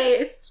poor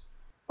taste.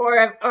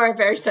 Or a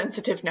very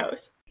sensitive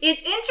nose.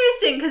 It's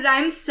interesting because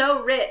I'm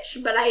so rich,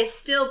 but I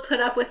still put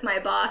up with my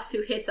boss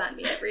who hits on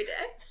me every day.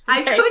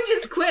 I Right. could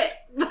just quit,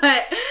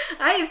 but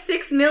I have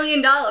 $6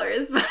 million,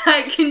 but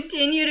I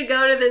continue to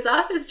go to this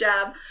office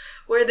job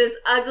where this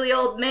ugly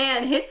old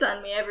man hits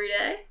on me every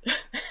day.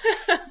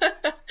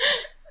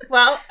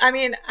 Well, I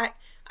mean,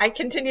 I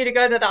continue to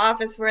go to the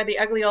office where the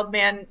ugly old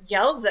man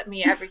yells at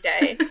me every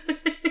day.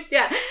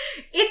 Yeah.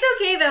 It's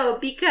okay, though,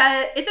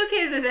 because it's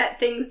okay that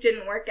things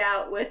didn't work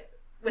out with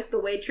the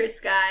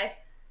waitress guy,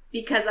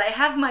 because I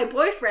have my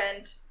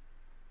boyfriend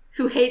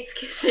who hates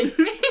kissing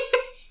me.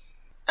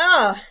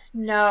 Oh,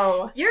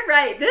 no. You're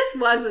right. This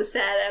was a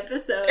sad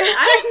episode.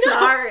 I'm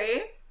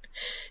sorry.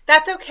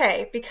 That's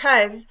okay,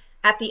 because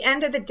at the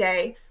end of the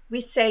day, we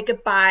say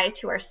goodbye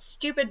to our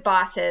stupid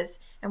bosses,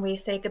 and we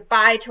say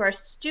goodbye to our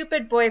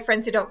stupid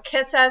boyfriends who don't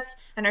kiss us,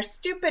 and our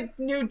stupid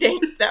new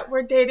dates that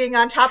we're dating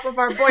on top of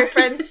our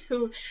boyfriends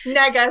who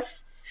neg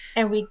us,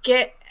 and we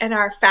get in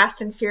our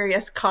Fast and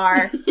Furious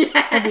car,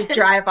 and we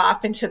drive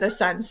off into the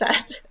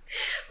sunset.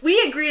 We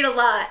agreed a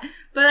lot,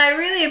 but I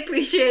really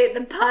appreciate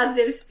the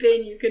positive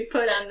spin you could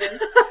put on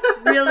this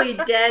really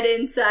dead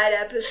inside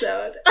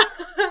episode.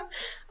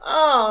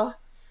 Oh,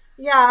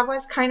 yeah, it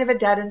was kind of a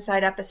dead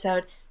inside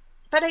episode.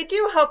 But I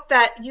do hope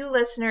that you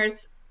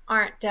listeners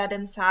aren't dead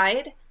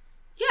inside.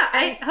 Yeah,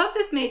 I hope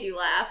this made you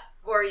laugh,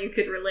 or you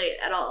could relate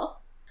at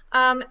all.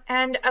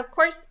 And of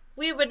course,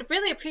 we would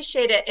really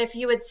appreciate it if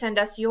you would send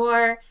us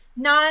your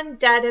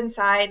non-dead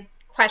inside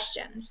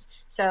questions.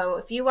 So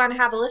if you want to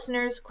have a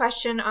listener's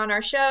question on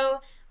our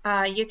show,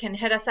 you can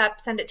hit us up,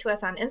 send it to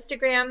us on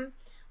Instagram,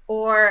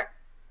 or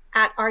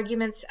at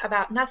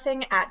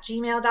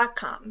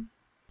argumentsaboutnothing@gmail.com.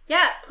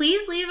 Yeah,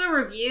 please leave a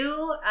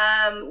review.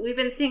 We've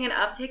been seeing an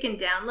uptick in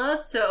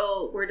downloads,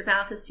 so word of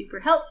mouth is super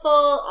helpful.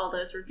 All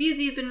those reviews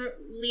you've been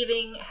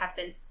leaving have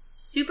been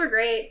super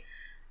great.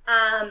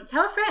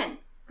 Tell a friend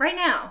right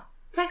now.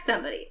 Text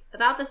somebody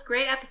about this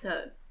great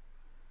episode.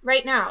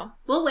 Right now.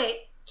 We'll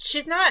wait.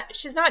 She's not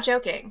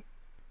joking.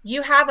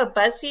 You have a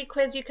BuzzFeed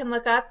quiz you can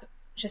look up.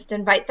 Just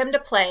invite them to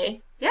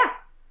play. Yeah.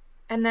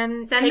 And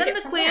then send take them it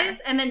the from quiz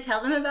there. and then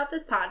tell them about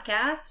this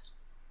podcast.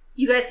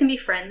 You guys can be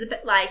friends a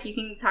bit, like you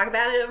can talk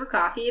about it over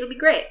coffee. It'll be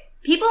great.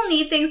 People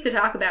need things to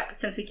talk about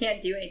since we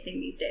can't do anything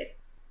these days.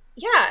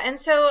 Yeah, and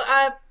so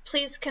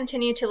please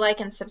continue to like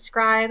and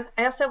subscribe.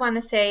 I also want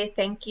to say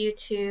thank you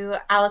to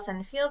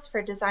Allison Fields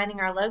for designing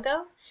our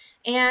logo.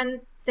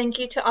 And thank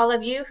you to all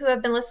of you who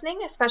have been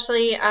listening,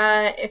 especially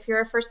if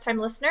you're a first-time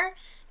listener.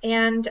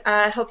 And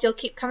I hope you'll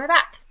keep coming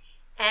back.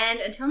 And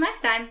until next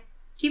time,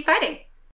 keep fighting.